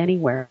not even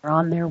anywhere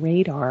on their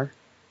radar.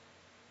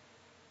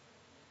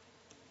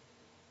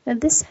 And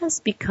this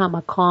has become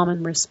a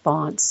common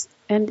response,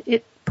 and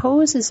it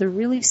poses a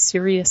really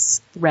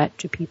serious threat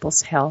to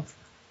people's health.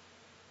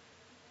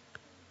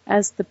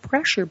 As the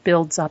pressure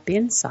builds up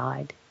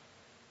inside,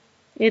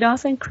 it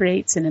often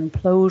creates an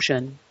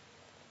implosion.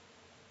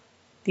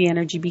 The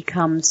energy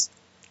becomes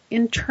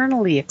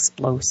internally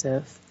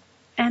explosive,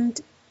 and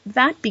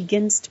that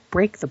begins to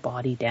break the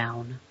body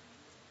down.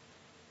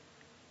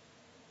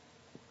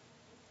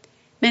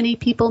 Many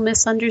people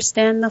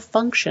misunderstand the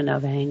function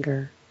of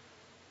anger.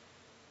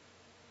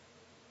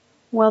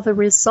 While the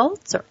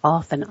results are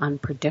often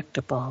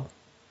unpredictable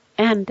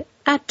and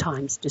at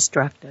times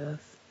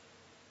destructive,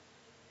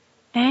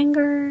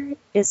 anger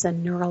is a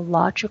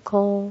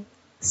neurological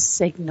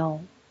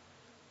signal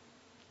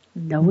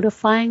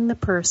notifying the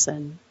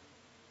person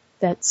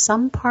that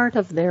some part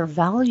of their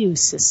value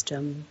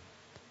system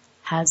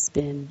has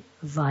been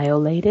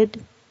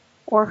violated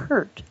or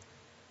hurt.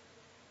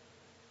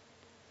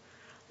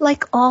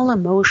 Like all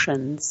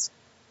emotions,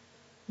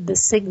 the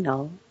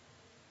signal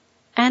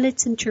and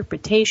its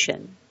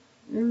interpretation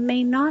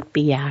may not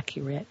be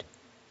accurate,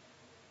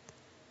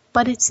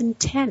 but its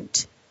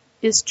intent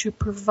is to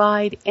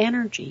provide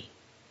energy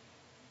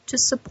to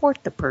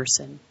support the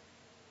person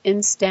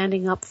in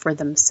standing up for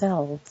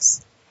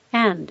themselves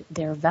and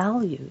their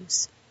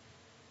values.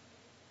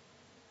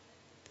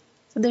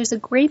 So there's a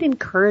great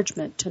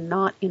encouragement to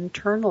not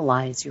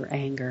internalize your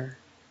anger.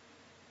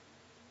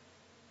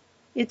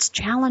 It's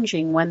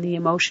challenging when the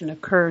emotion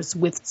occurs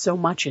with so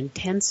much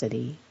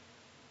intensity,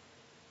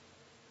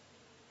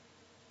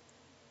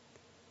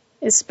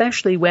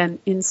 especially when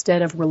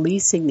instead of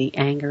releasing the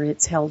anger,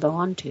 it's held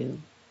on to.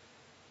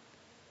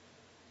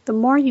 The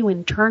more you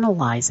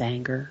internalize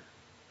anger,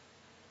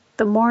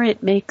 the more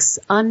it makes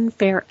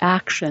unfair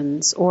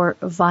actions or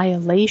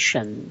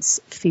violations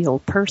feel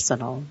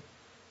personal.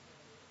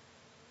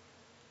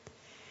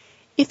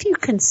 If you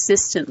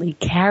consistently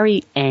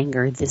carry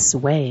anger this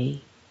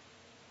way,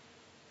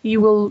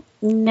 you will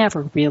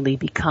never really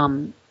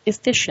become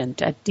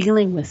efficient at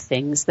dealing with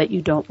things that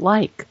you don't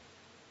like,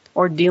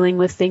 or dealing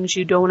with things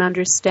you don't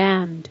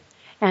understand,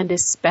 and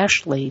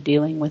especially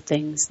dealing with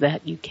things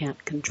that you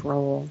can't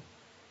control.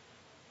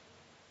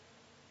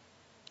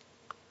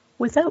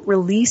 Without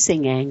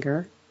releasing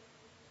anger,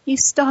 you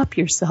stop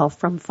yourself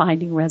from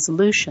finding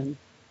resolution.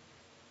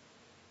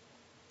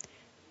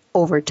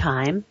 Over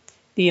time,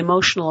 the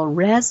emotional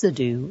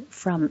residue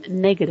from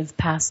negative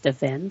past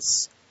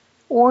events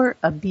or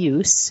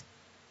abuse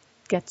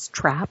gets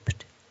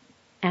trapped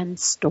and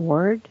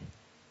stored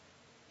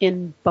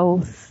in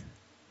both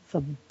the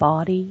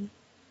body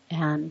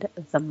and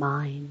the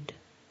mind.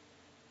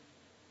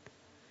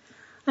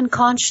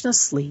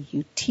 Unconsciously,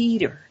 you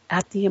teeter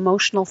at the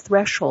emotional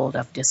threshold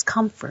of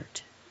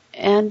discomfort,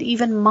 and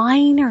even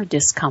minor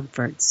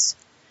discomforts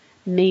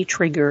may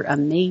trigger a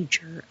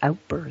major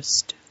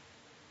outburst.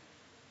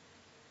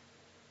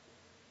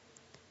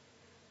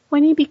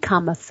 When you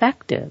become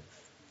effective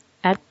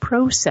at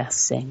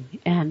processing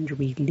and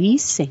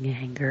releasing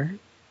anger,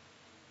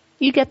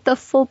 you get the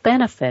full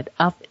benefit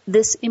of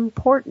this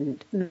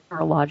important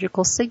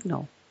neurological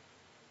signal.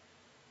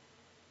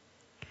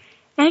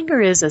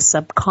 Anger is a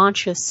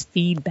subconscious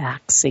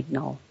feedback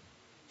signal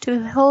to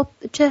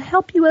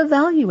help you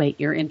evaluate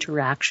your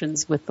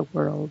interactions with the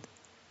world.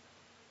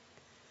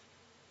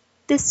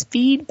 This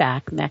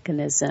feedback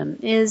mechanism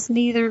is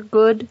neither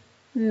good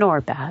nor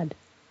bad.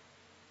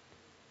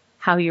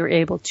 How you're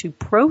able to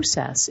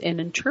process and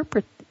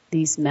interpret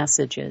these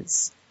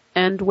messages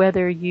and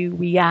whether you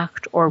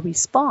react or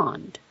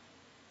respond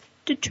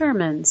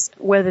determines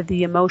whether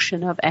the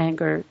emotion of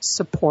anger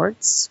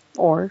supports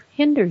or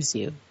hinders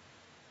you.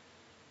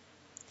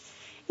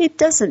 It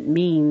doesn't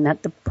mean that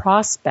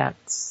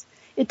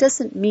it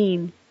doesn't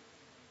mean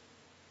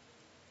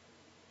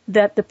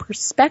that the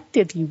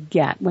perspective you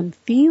get when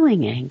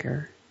feeling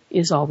anger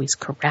is always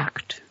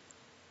correct,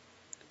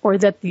 or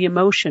that the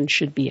emotion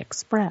should be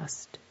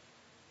expressed.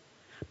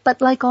 But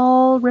like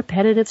all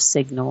repetitive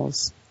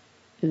signals,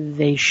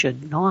 they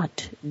should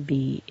not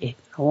be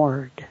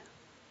ignored.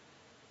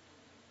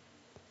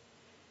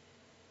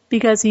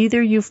 Because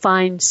either you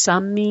find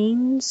some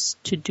means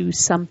to do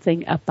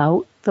something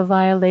about the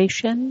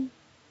violation,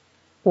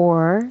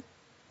 or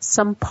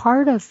some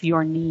part of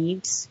your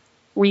needs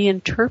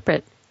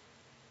reinterpret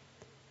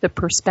the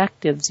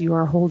perspectives you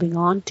are holding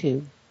on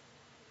to.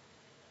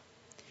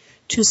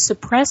 To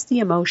suppress the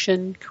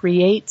emotion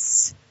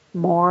creates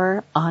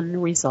more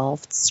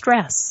unresolved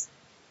stress,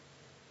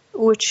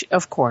 which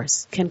of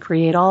course can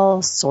create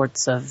all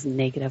sorts of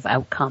negative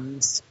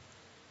outcomes.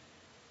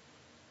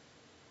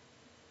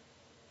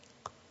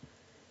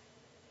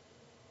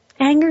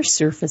 Anger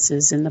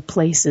surfaces in the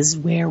places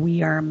where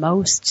we are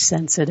most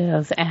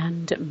sensitive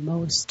and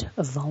most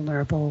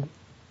vulnerable.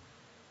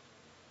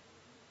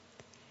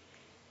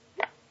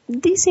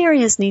 These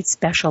areas need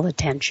special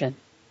attention.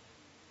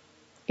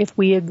 If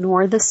we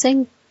ignore the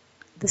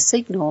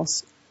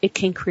signals, it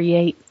can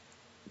create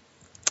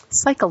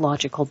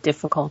psychological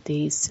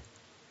difficulties.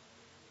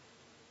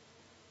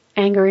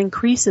 Anger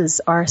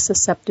increases our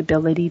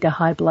susceptibility to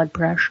high blood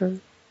pressure,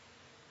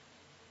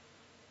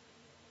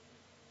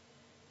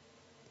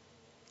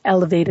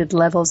 elevated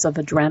levels of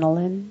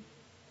adrenaline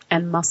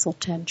and muscle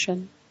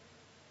tension,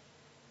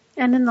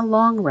 and in the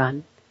long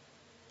run,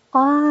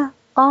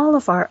 All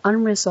of our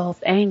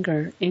unresolved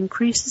anger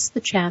increases the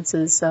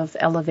chances of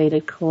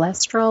elevated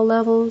cholesterol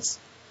levels,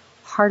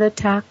 heart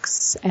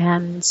attacks,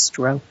 and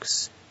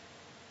strokes.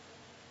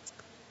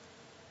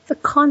 The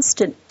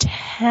constant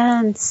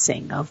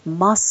tensing of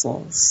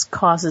muscles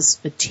causes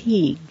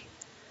fatigue,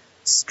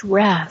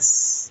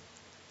 stress,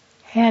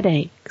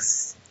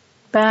 headaches,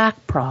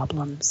 back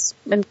problems,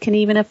 and can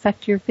even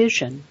affect your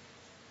vision.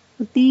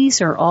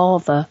 These are all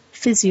the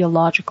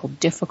physiological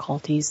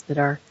difficulties that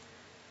are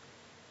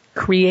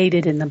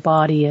created in the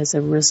body as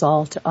a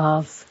result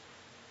of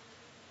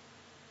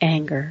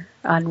anger,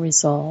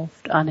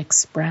 unresolved,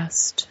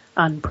 unexpressed,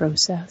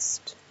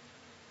 unprocessed.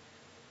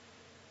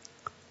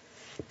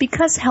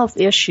 Because health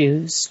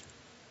issues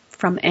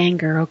from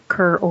anger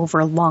occur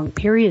over long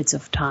periods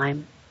of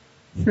time,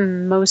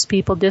 most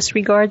people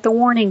disregard the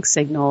warning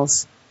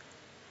signals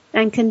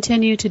and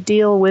continue to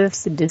deal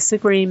with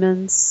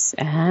disagreements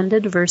and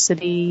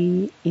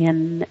adversity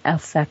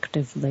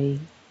ineffectively.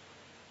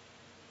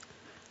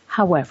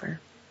 However,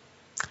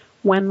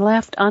 when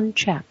left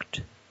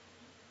unchecked,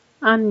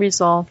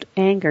 unresolved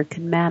anger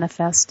can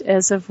manifest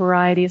as a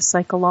variety of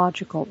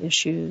psychological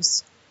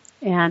issues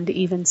and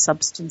even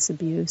substance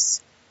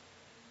abuse.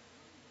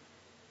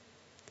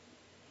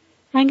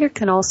 Anger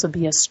can also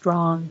be a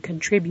strong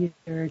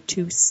contributor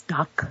to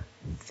stuck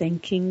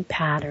thinking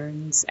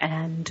patterns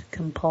and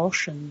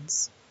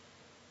compulsions.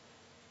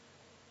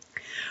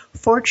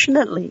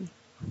 Fortunately,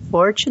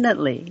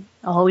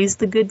 always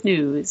the good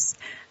news,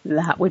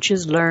 that which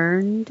is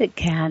learned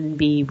can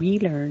be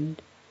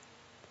relearned,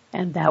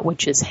 and that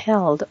which is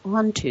held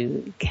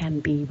onto can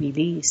be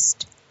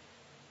released.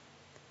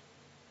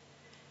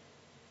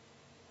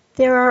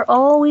 There are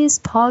always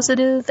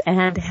positive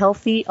and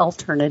healthy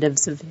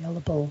alternatives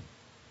available.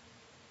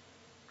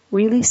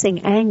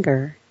 Releasing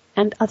anger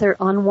and other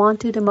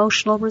unwanted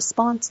emotional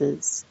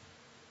responses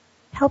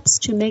helps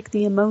to make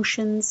the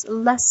emotions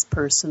less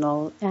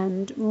personal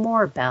and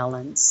more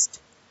balanced.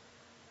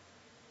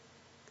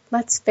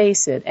 Let's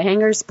face it,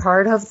 anger is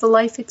part of the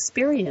life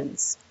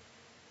experience.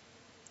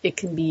 It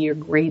can be your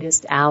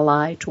greatest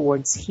ally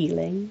towards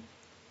healing,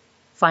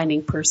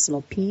 finding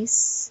personal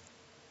peace,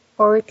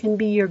 or it can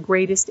be your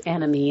greatest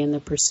enemy in the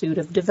pursuit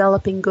of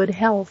developing good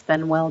health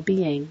and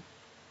well-being.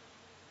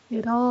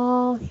 It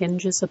all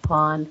hinges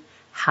upon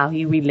how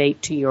you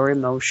relate to your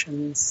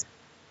emotions.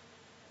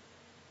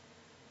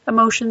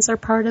 Emotions are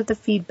part of the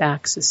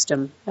feedback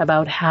system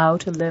about how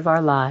to live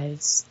our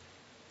lives.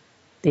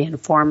 They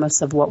inform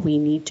us of what we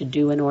need to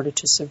do in order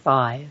to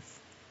survive.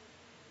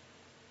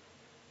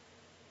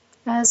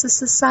 As a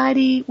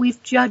society,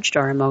 we've judged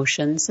our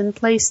emotions and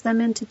placed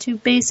them into two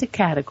basic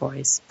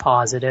categories,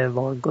 positive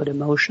or good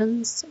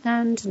emotions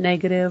and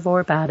negative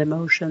or bad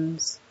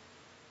emotions.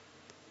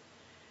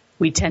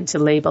 We tend to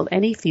label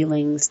any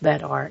feelings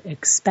that are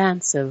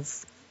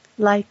expansive,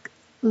 like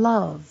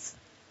love,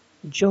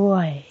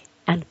 joy,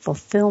 and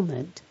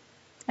fulfillment,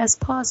 as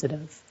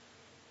positive,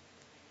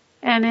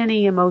 and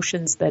any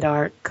emotions that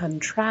are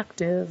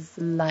contractive,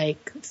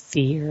 like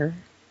fear,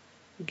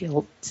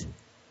 guilt,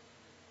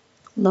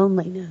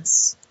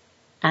 loneliness,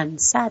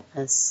 and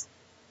sadness,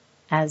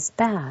 as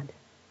bad.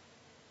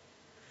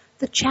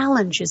 The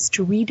challenge is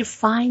to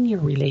redefine your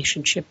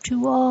relationship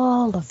to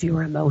all of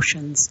your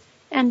emotions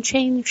and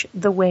change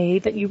the way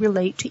that you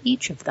relate to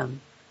each of them.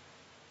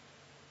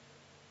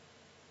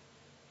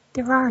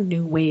 There are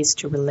new ways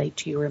to relate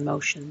to your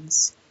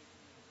emotions.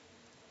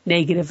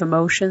 Negative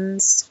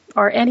emotions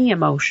are any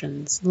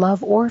emotions,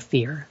 love or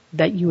fear,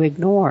 that you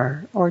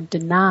ignore or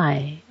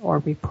deny or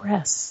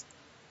repress,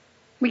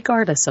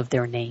 regardless of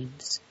their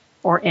names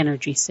or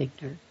energy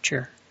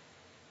signature.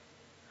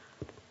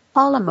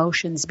 All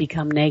emotions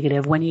become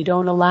negative when you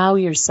don't allow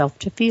yourself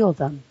to feel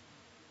them.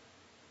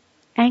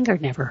 Anger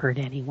never hurt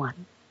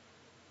anyone.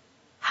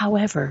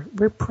 However,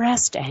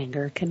 repressed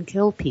anger can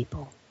kill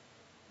people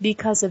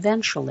because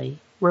eventually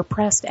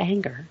repressed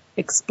anger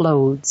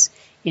explodes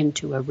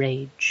into a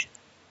rage.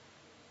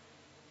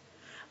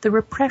 The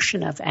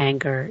repression of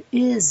anger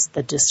is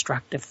the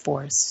destructive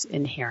force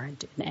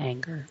inherent in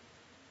anger.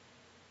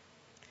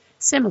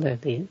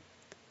 Similarly,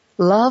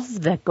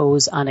 love that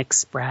goes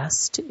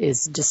unexpressed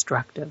is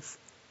destructive.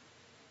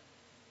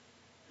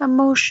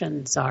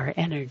 Emotions are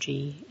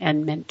energy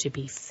and meant to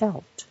be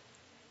felt.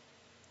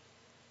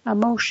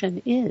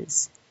 Emotion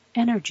is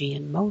energy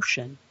in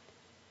motion.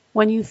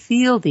 When you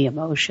feel the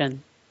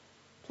emotion,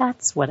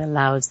 that's what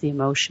allows the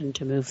emotion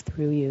to move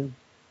through you.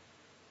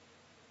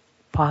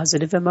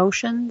 Positive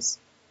emotions,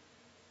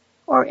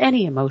 or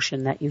any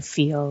emotion that you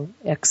feel,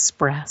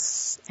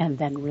 express, and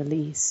then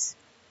release.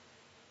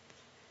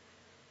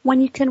 When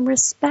you can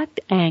respect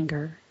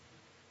anger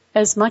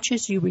as much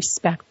as you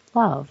respect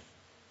love,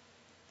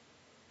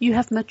 you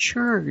have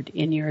matured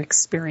in your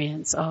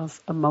experience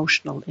of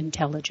emotional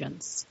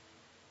intelligence.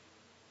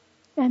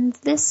 And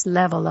this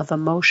level of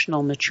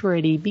emotional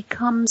maturity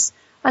becomes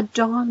a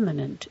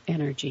dominant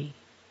energy.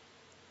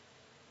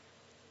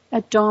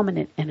 A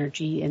dominant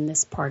energy in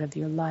this part of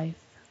your life.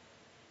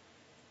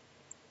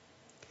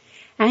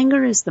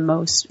 Anger is the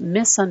most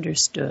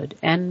misunderstood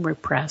and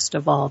repressed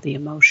of all the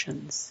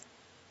emotions.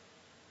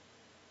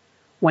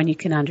 When you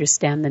can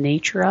understand the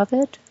nature of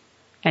it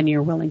and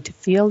you're willing to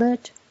feel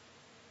it,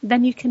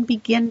 then you can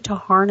begin to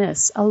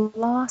harness a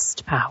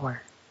lost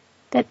power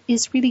that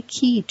is really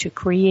key to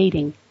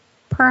creating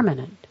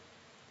permanent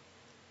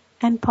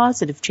and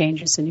positive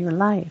changes in your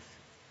life.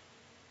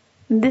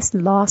 This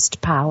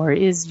lost power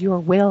is your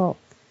will,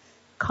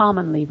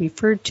 commonly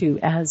referred to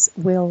as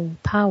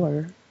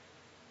willpower.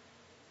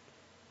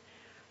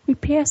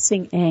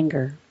 Repressing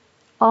anger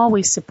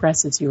always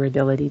suppresses your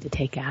ability to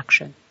take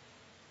action.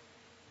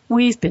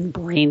 We've been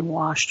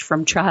brainwashed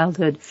from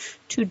childhood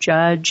to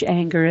judge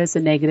anger as a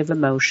negative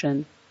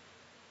emotion.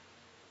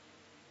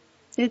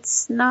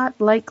 It's not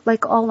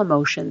like all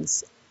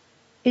emotions.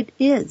 It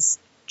is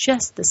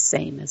just the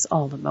same as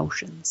all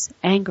emotions.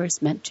 Anger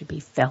is meant to be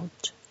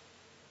felt,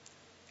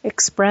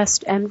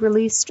 expressed, and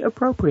released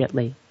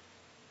appropriately.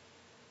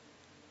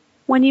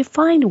 When you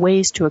find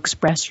ways to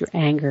express your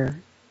anger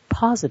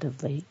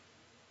positively,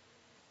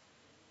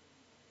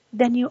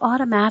 then you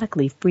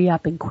automatically free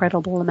up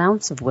incredible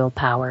amounts of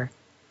willpower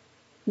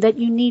that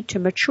you need to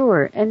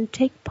mature and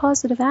take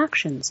positive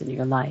actions in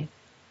your life.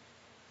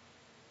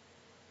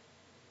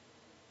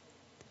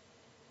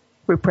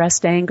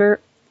 Repressed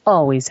anger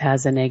always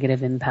has a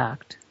negative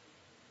impact.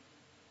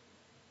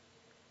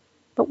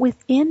 But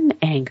within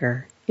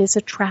anger is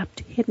a trapped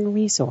hidden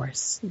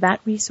resource,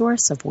 that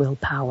resource of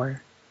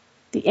willpower,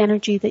 the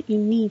energy that you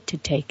need to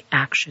take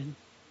action,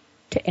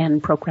 to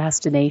end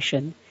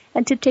procrastination,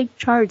 and to take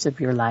charge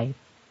of your life.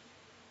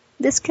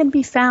 This can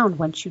be found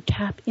once you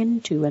tap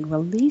into and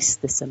release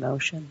this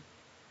emotion.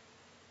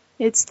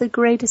 It's the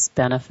greatest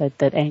benefit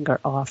that anger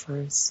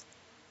offers.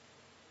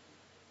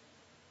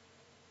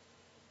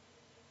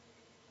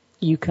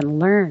 You can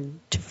learn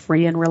to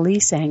free and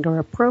release anger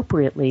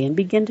appropriately and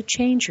begin to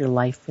change your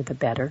life for the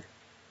better.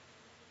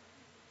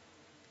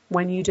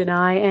 When you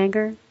deny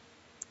anger,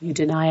 you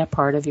deny a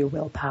part of your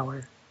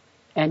willpower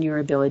and your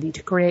ability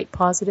to create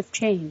positive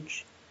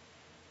change.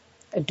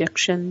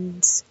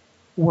 Addictions,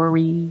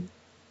 worry,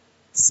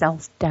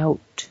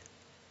 self-doubt,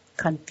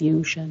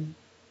 confusion,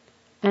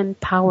 and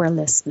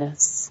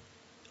powerlessness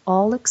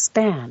all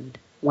expand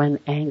when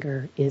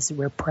anger is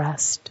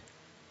repressed.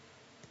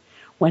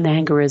 When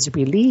anger is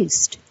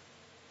released,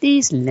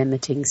 these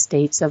limiting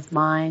states of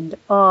mind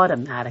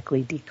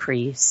automatically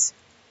decrease.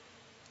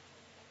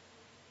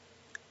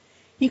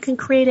 You can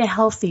create a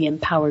healthy,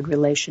 empowered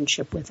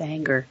relationship with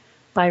anger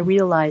by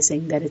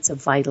realizing that it's a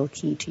vital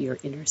key to your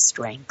inner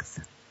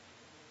strength.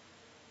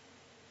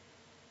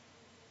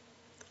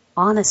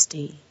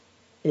 Honesty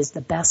is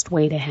the best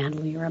way to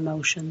handle your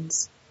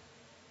emotions.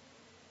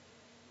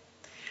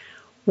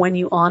 When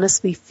you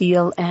honestly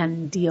feel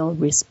and deal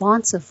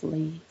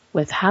responsively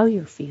with how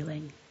you're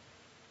feeling,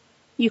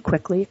 you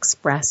quickly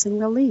express and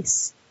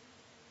release.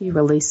 You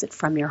release it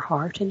from your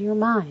heart and your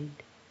mind.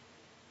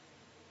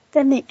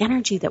 Then the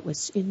energy that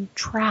was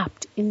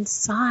entrapped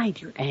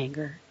inside your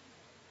anger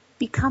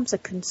becomes a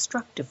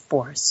constructive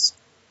force,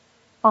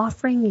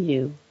 offering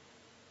you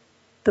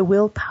the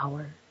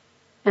willpower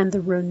and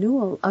the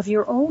renewal of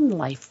your own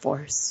life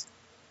force.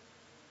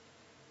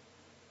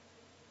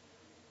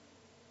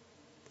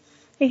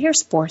 Now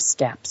here's 4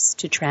 steps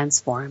to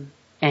transform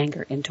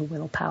anger into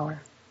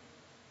willpower.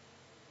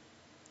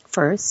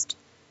 First,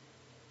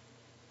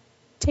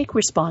 take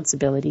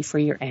responsibility for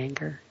your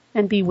anger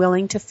and be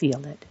willing to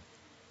feel it.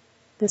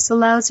 This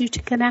allows you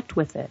to connect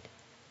with it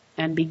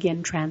and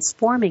begin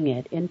transforming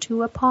it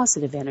into a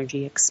positive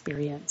energy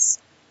experience.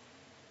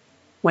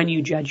 When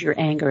you judge your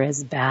anger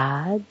as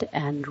bad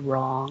and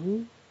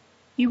wrong,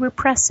 you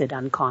repress it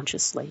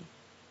unconsciously.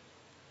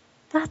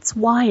 That's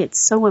why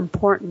it's so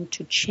important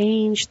to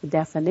change the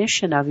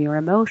definition of your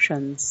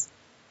emotions.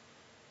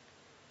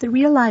 The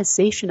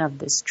realization of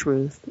this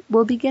truth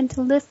will begin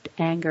to lift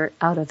anger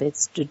out of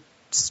its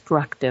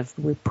destructive,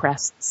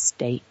 repressed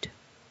state.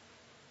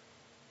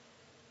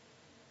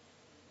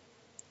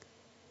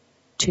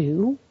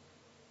 2,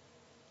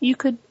 you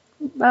could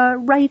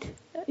write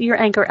your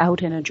anger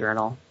out in a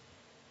journal.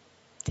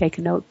 Take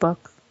a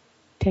notebook,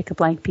 take a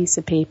blank piece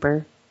of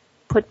paper,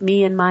 put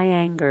me and my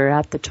anger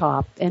at the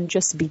top, and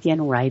just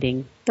begin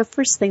writing the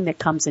first thing that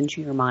comes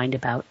into your mind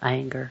about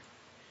anger.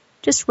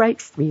 Just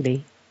write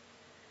freely.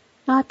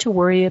 Not to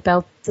worry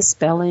about the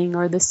spelling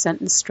or the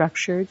sentence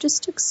structure.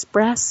 Just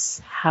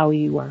express how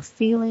you are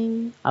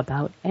feeling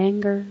about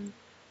anger.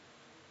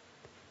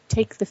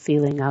 Take the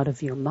feeling out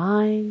of your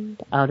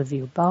mind, out of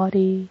your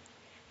body,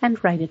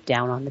 and write it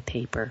down on the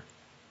paper.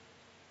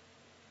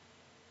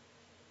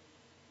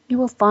 You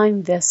will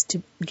find this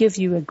to give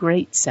you a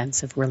great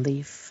sense of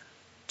relief.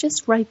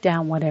 Just write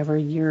down whatever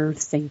you're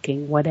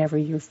thinking, whatever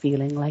you're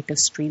feeling, like a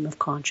stream of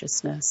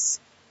consciousness.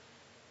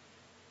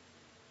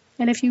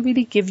 And if you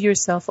really give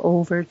yourself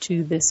over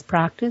to this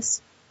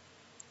practice,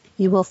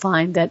 you will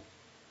find that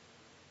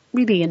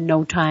really in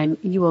no time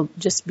you will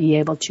just be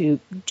able to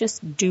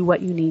just do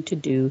what you need to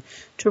do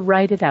to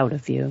write it out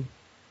of you.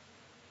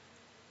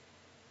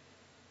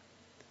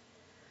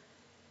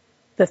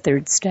 The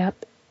 3rd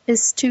step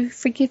is to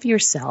forgive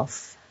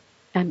yourself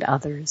and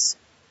others.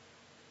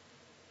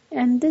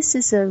 And this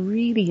is a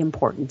really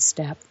important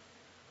step.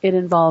 It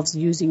involves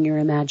using your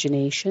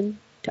imagination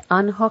to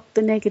unhook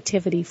the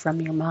negativity from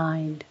your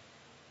mind.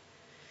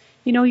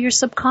 You know, your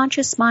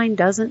subconscious mind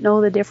doesn't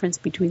know the difference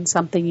between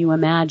something you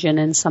imagine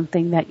and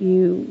something that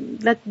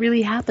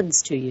really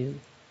happens to you.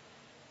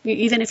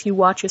 Even if you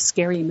watch a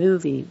scary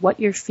movie, what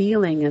you're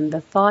feeling and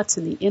the thoughts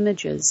and the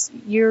images,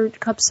 your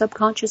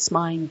subconscious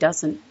mind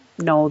doesn't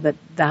know that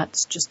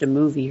that's just a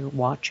movie you're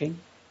watching.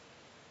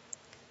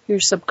 Your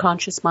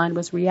subconscious mind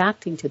was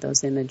reacting to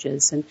those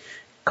images and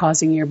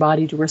causing your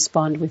body to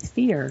respond with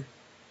fear.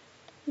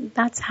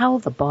 That's how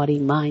the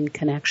body-mind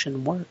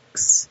connection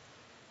works.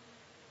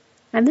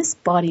 And this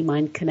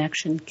body-mind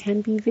connection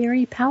can be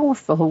very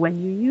powerful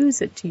when you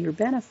use it to your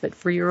benefit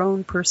for your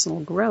own personal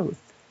growth.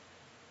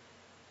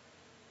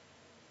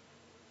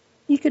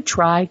 You could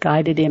try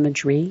guided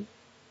imagery.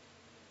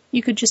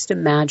 You could just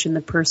imagine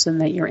the person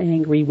that you're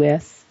angry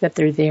with, that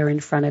they're there in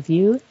front of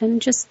you, and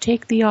just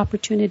take the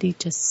opportunity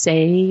to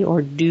say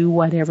or do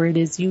whatever it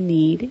is you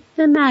need,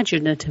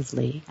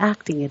 imaginatively,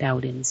 acting it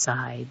out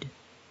inside.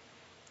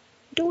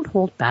 Don't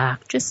hold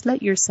back. Just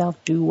let yourself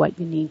do what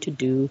you need to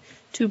do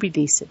to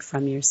release it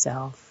from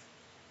yourself.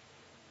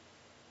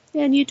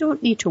 And you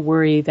don't need to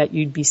worry that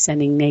you'd be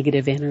sending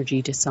negative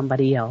energy to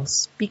somebody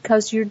else,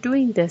 because you're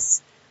doing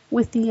this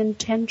with the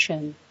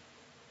intention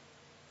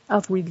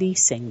of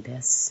releasing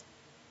this.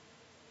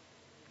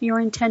 Your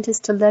intent is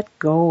to let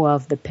go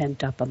of the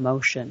pent-up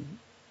emotion,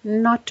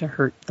 not to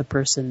hurt the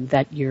person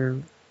that you're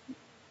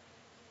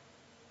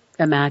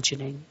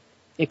imagining,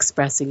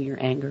 expressing your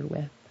anger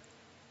with.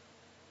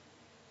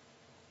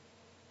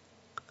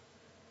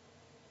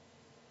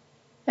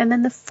 And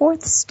then the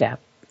fourth step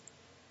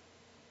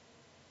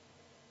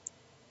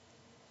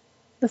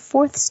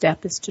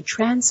is to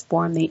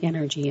transform the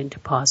energy into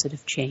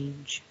positive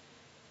change.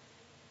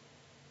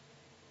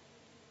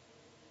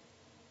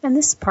 And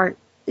this part,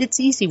 it's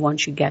easy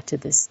once you get to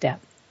this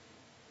step.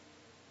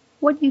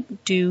 What you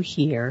do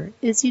here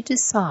is you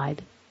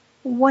decide,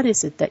 what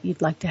is it that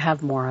you'd like to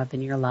have more of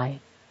in your life?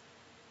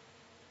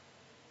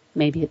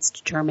 Maybe it's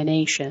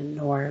determination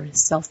or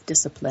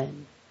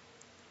self-discipline,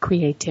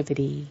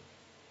 creativity,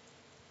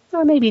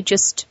 or maybe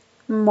just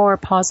more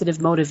positive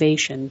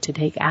motivation to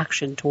take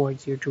action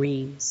towards your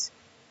dreams.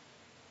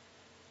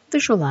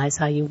 Visualize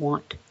how you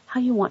want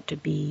to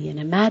be, and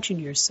imagine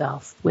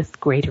yourself with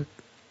greater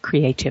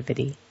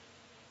creativity.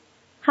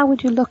 How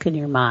would you look in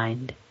your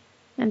mind,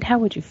 and how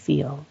would you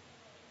feel?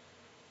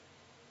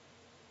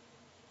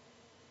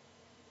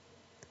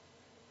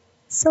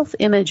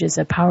 Self-image is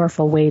a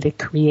powerful way to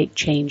create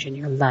change in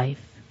your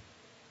life.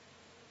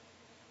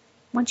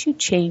 Once you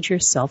change your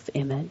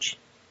self-image,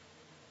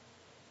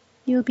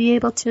 you'll be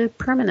able to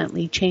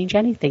permanently change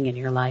anything in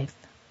your life.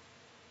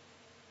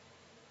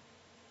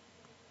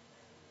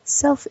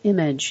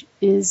 Self-image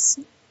is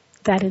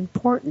that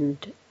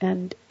important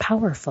and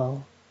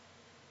powerful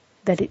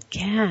that it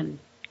can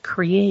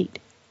create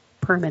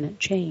permanent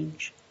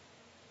change.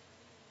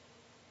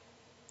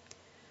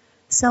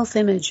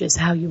 Self-image is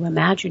how you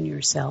imagine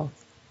yourself.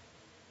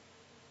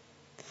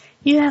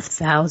 You have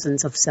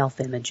thousands of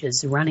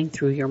self-images running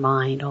through your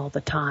mind all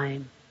the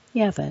time.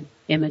 You have an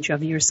image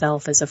of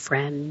yourself as a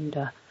friend,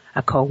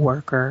 a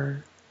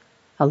co-worker,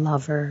 a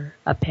lover,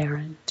 a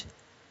parent.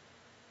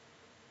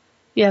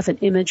 You have an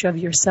image of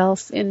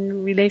yourself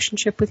in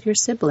relationship with your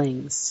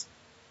siblings,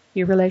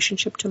 your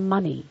relationship to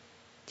money,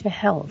 to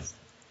health,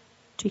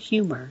 to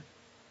humor,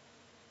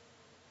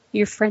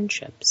 your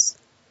friendships.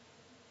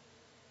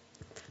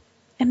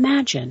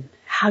 Imagine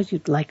how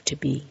you'd like to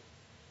be.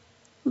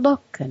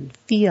 Look and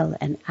feel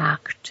and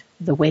act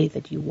the way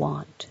that you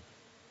want.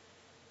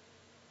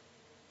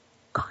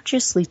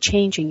 Consciously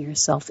changing your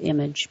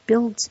self-image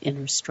builds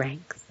inner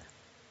strength.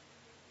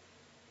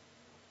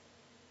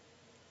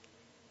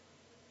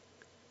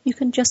 You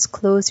can just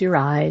close your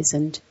eyes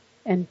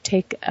and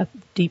take a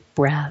deep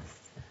breath.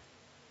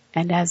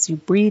 And as you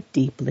breathe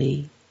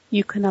deeply,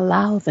 you can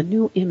allow the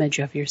new image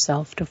of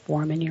yourself to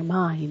form in your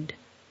mind,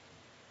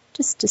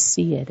 just to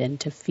see it and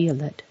to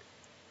feel it.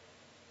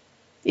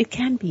 It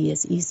can be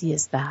as easy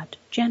as that.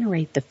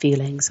 Generate the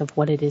feelings of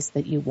what it is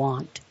that you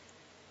want.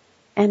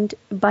 And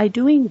by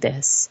doing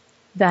this,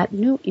 that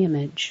new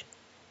image,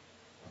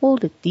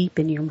 hold it deep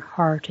in your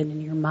heart and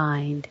in your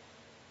mind.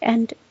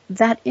 And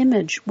that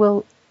inner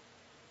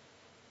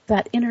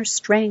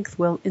strength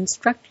will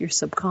instruct your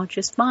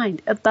subconscious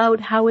mind about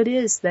how it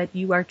is that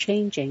you are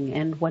changing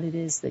and what it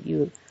is that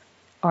you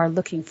are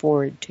looking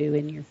forward to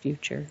in your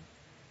future.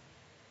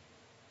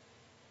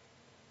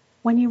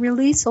 When you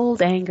release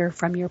old anger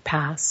from your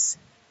past,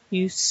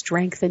 you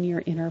strengthen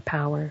your inner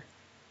power.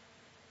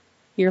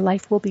 Your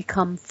life will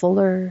become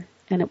fuller,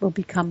 and it will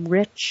become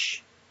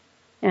rich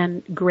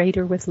and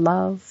greater with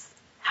love,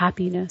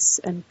 happiness,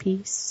 and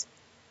peace.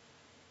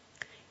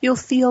 You'll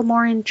feel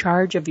more in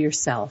charge of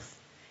yourself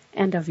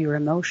and of your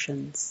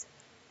emotions.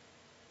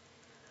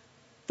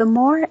 The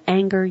more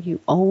anger you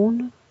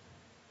own,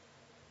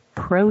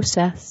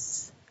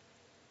 process,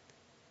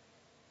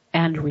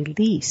 and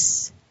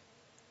release,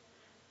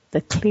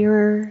 the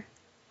clearer,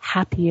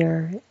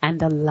 happier,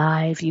 and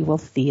alive you will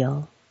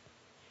feel.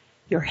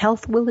 Your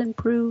health will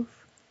improve,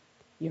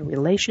 your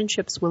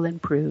relationships will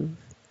improve,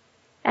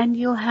 and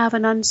you'll have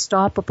an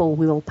unstoppable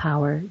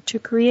willpower to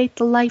create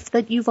the life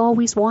that you've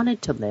always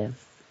wanted to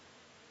live.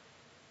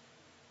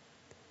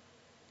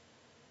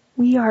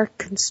 We are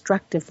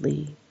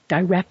constructively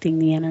directing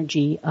the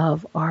energy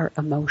of our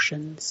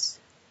emotions.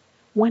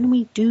 When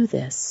we do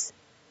this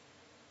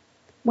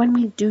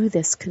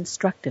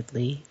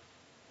constructively,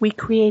 we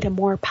create a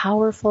more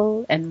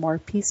powerful and more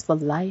peaceful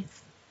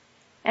life,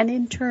 and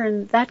in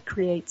turn, that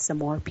creates a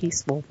more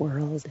peaceful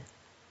world.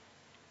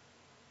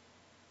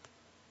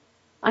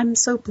 I'm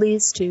so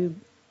pleased to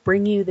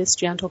bring you this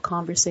gentle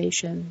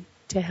conversation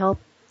to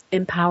help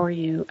empower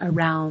you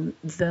around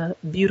the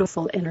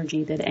beautiful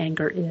energy that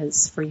anger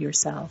is for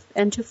yourself,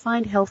 and to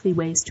find healthy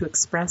ways to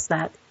express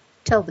that,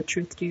 tell the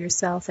truth to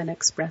yourself, and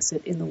express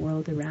it in the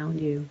world around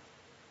you.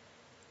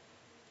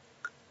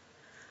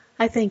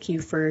 I thank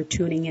you for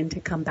tuning in to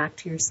Come Back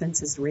to Your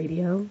Senses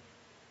Radio,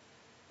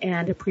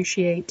 and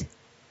appreciate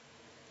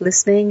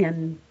listening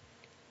and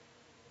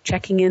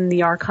checking in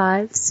the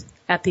archives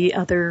at the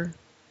other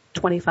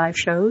 25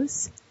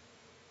 shows.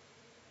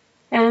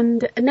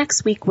 And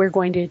next week we're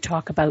going to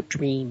talk about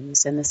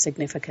dreams and the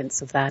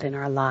significance of that in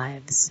our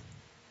lives.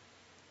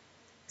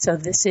 So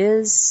this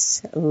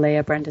is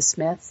Leah Brenda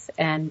Smith,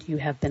 and you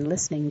have been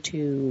listening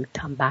to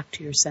Come Back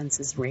to Your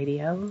Senses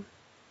Radio.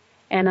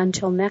 And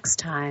until next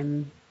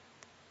time,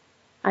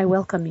 I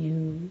welcome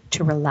you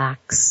to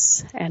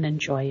relax and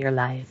enjoy your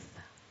life.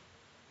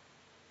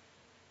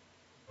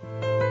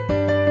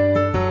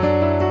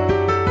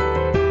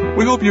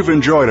 We hope you've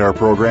enjoyed our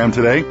program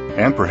today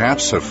and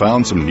perhaps have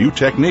found some new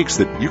techniques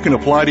that you can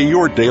apply to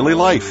your daily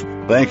life.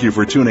 Thank you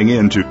for tuning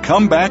in to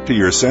Come Back to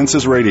Your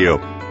Senses Radio.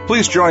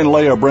 Please join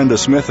Leah Brenda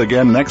Smith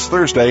again next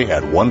Thursday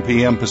at 1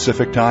 p.m.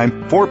 Pacific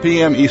Time, 4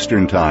 p.m.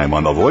 Eastern Time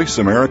on the Voice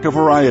America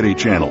Variety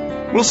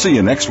Channel. We'll see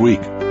you next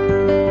week.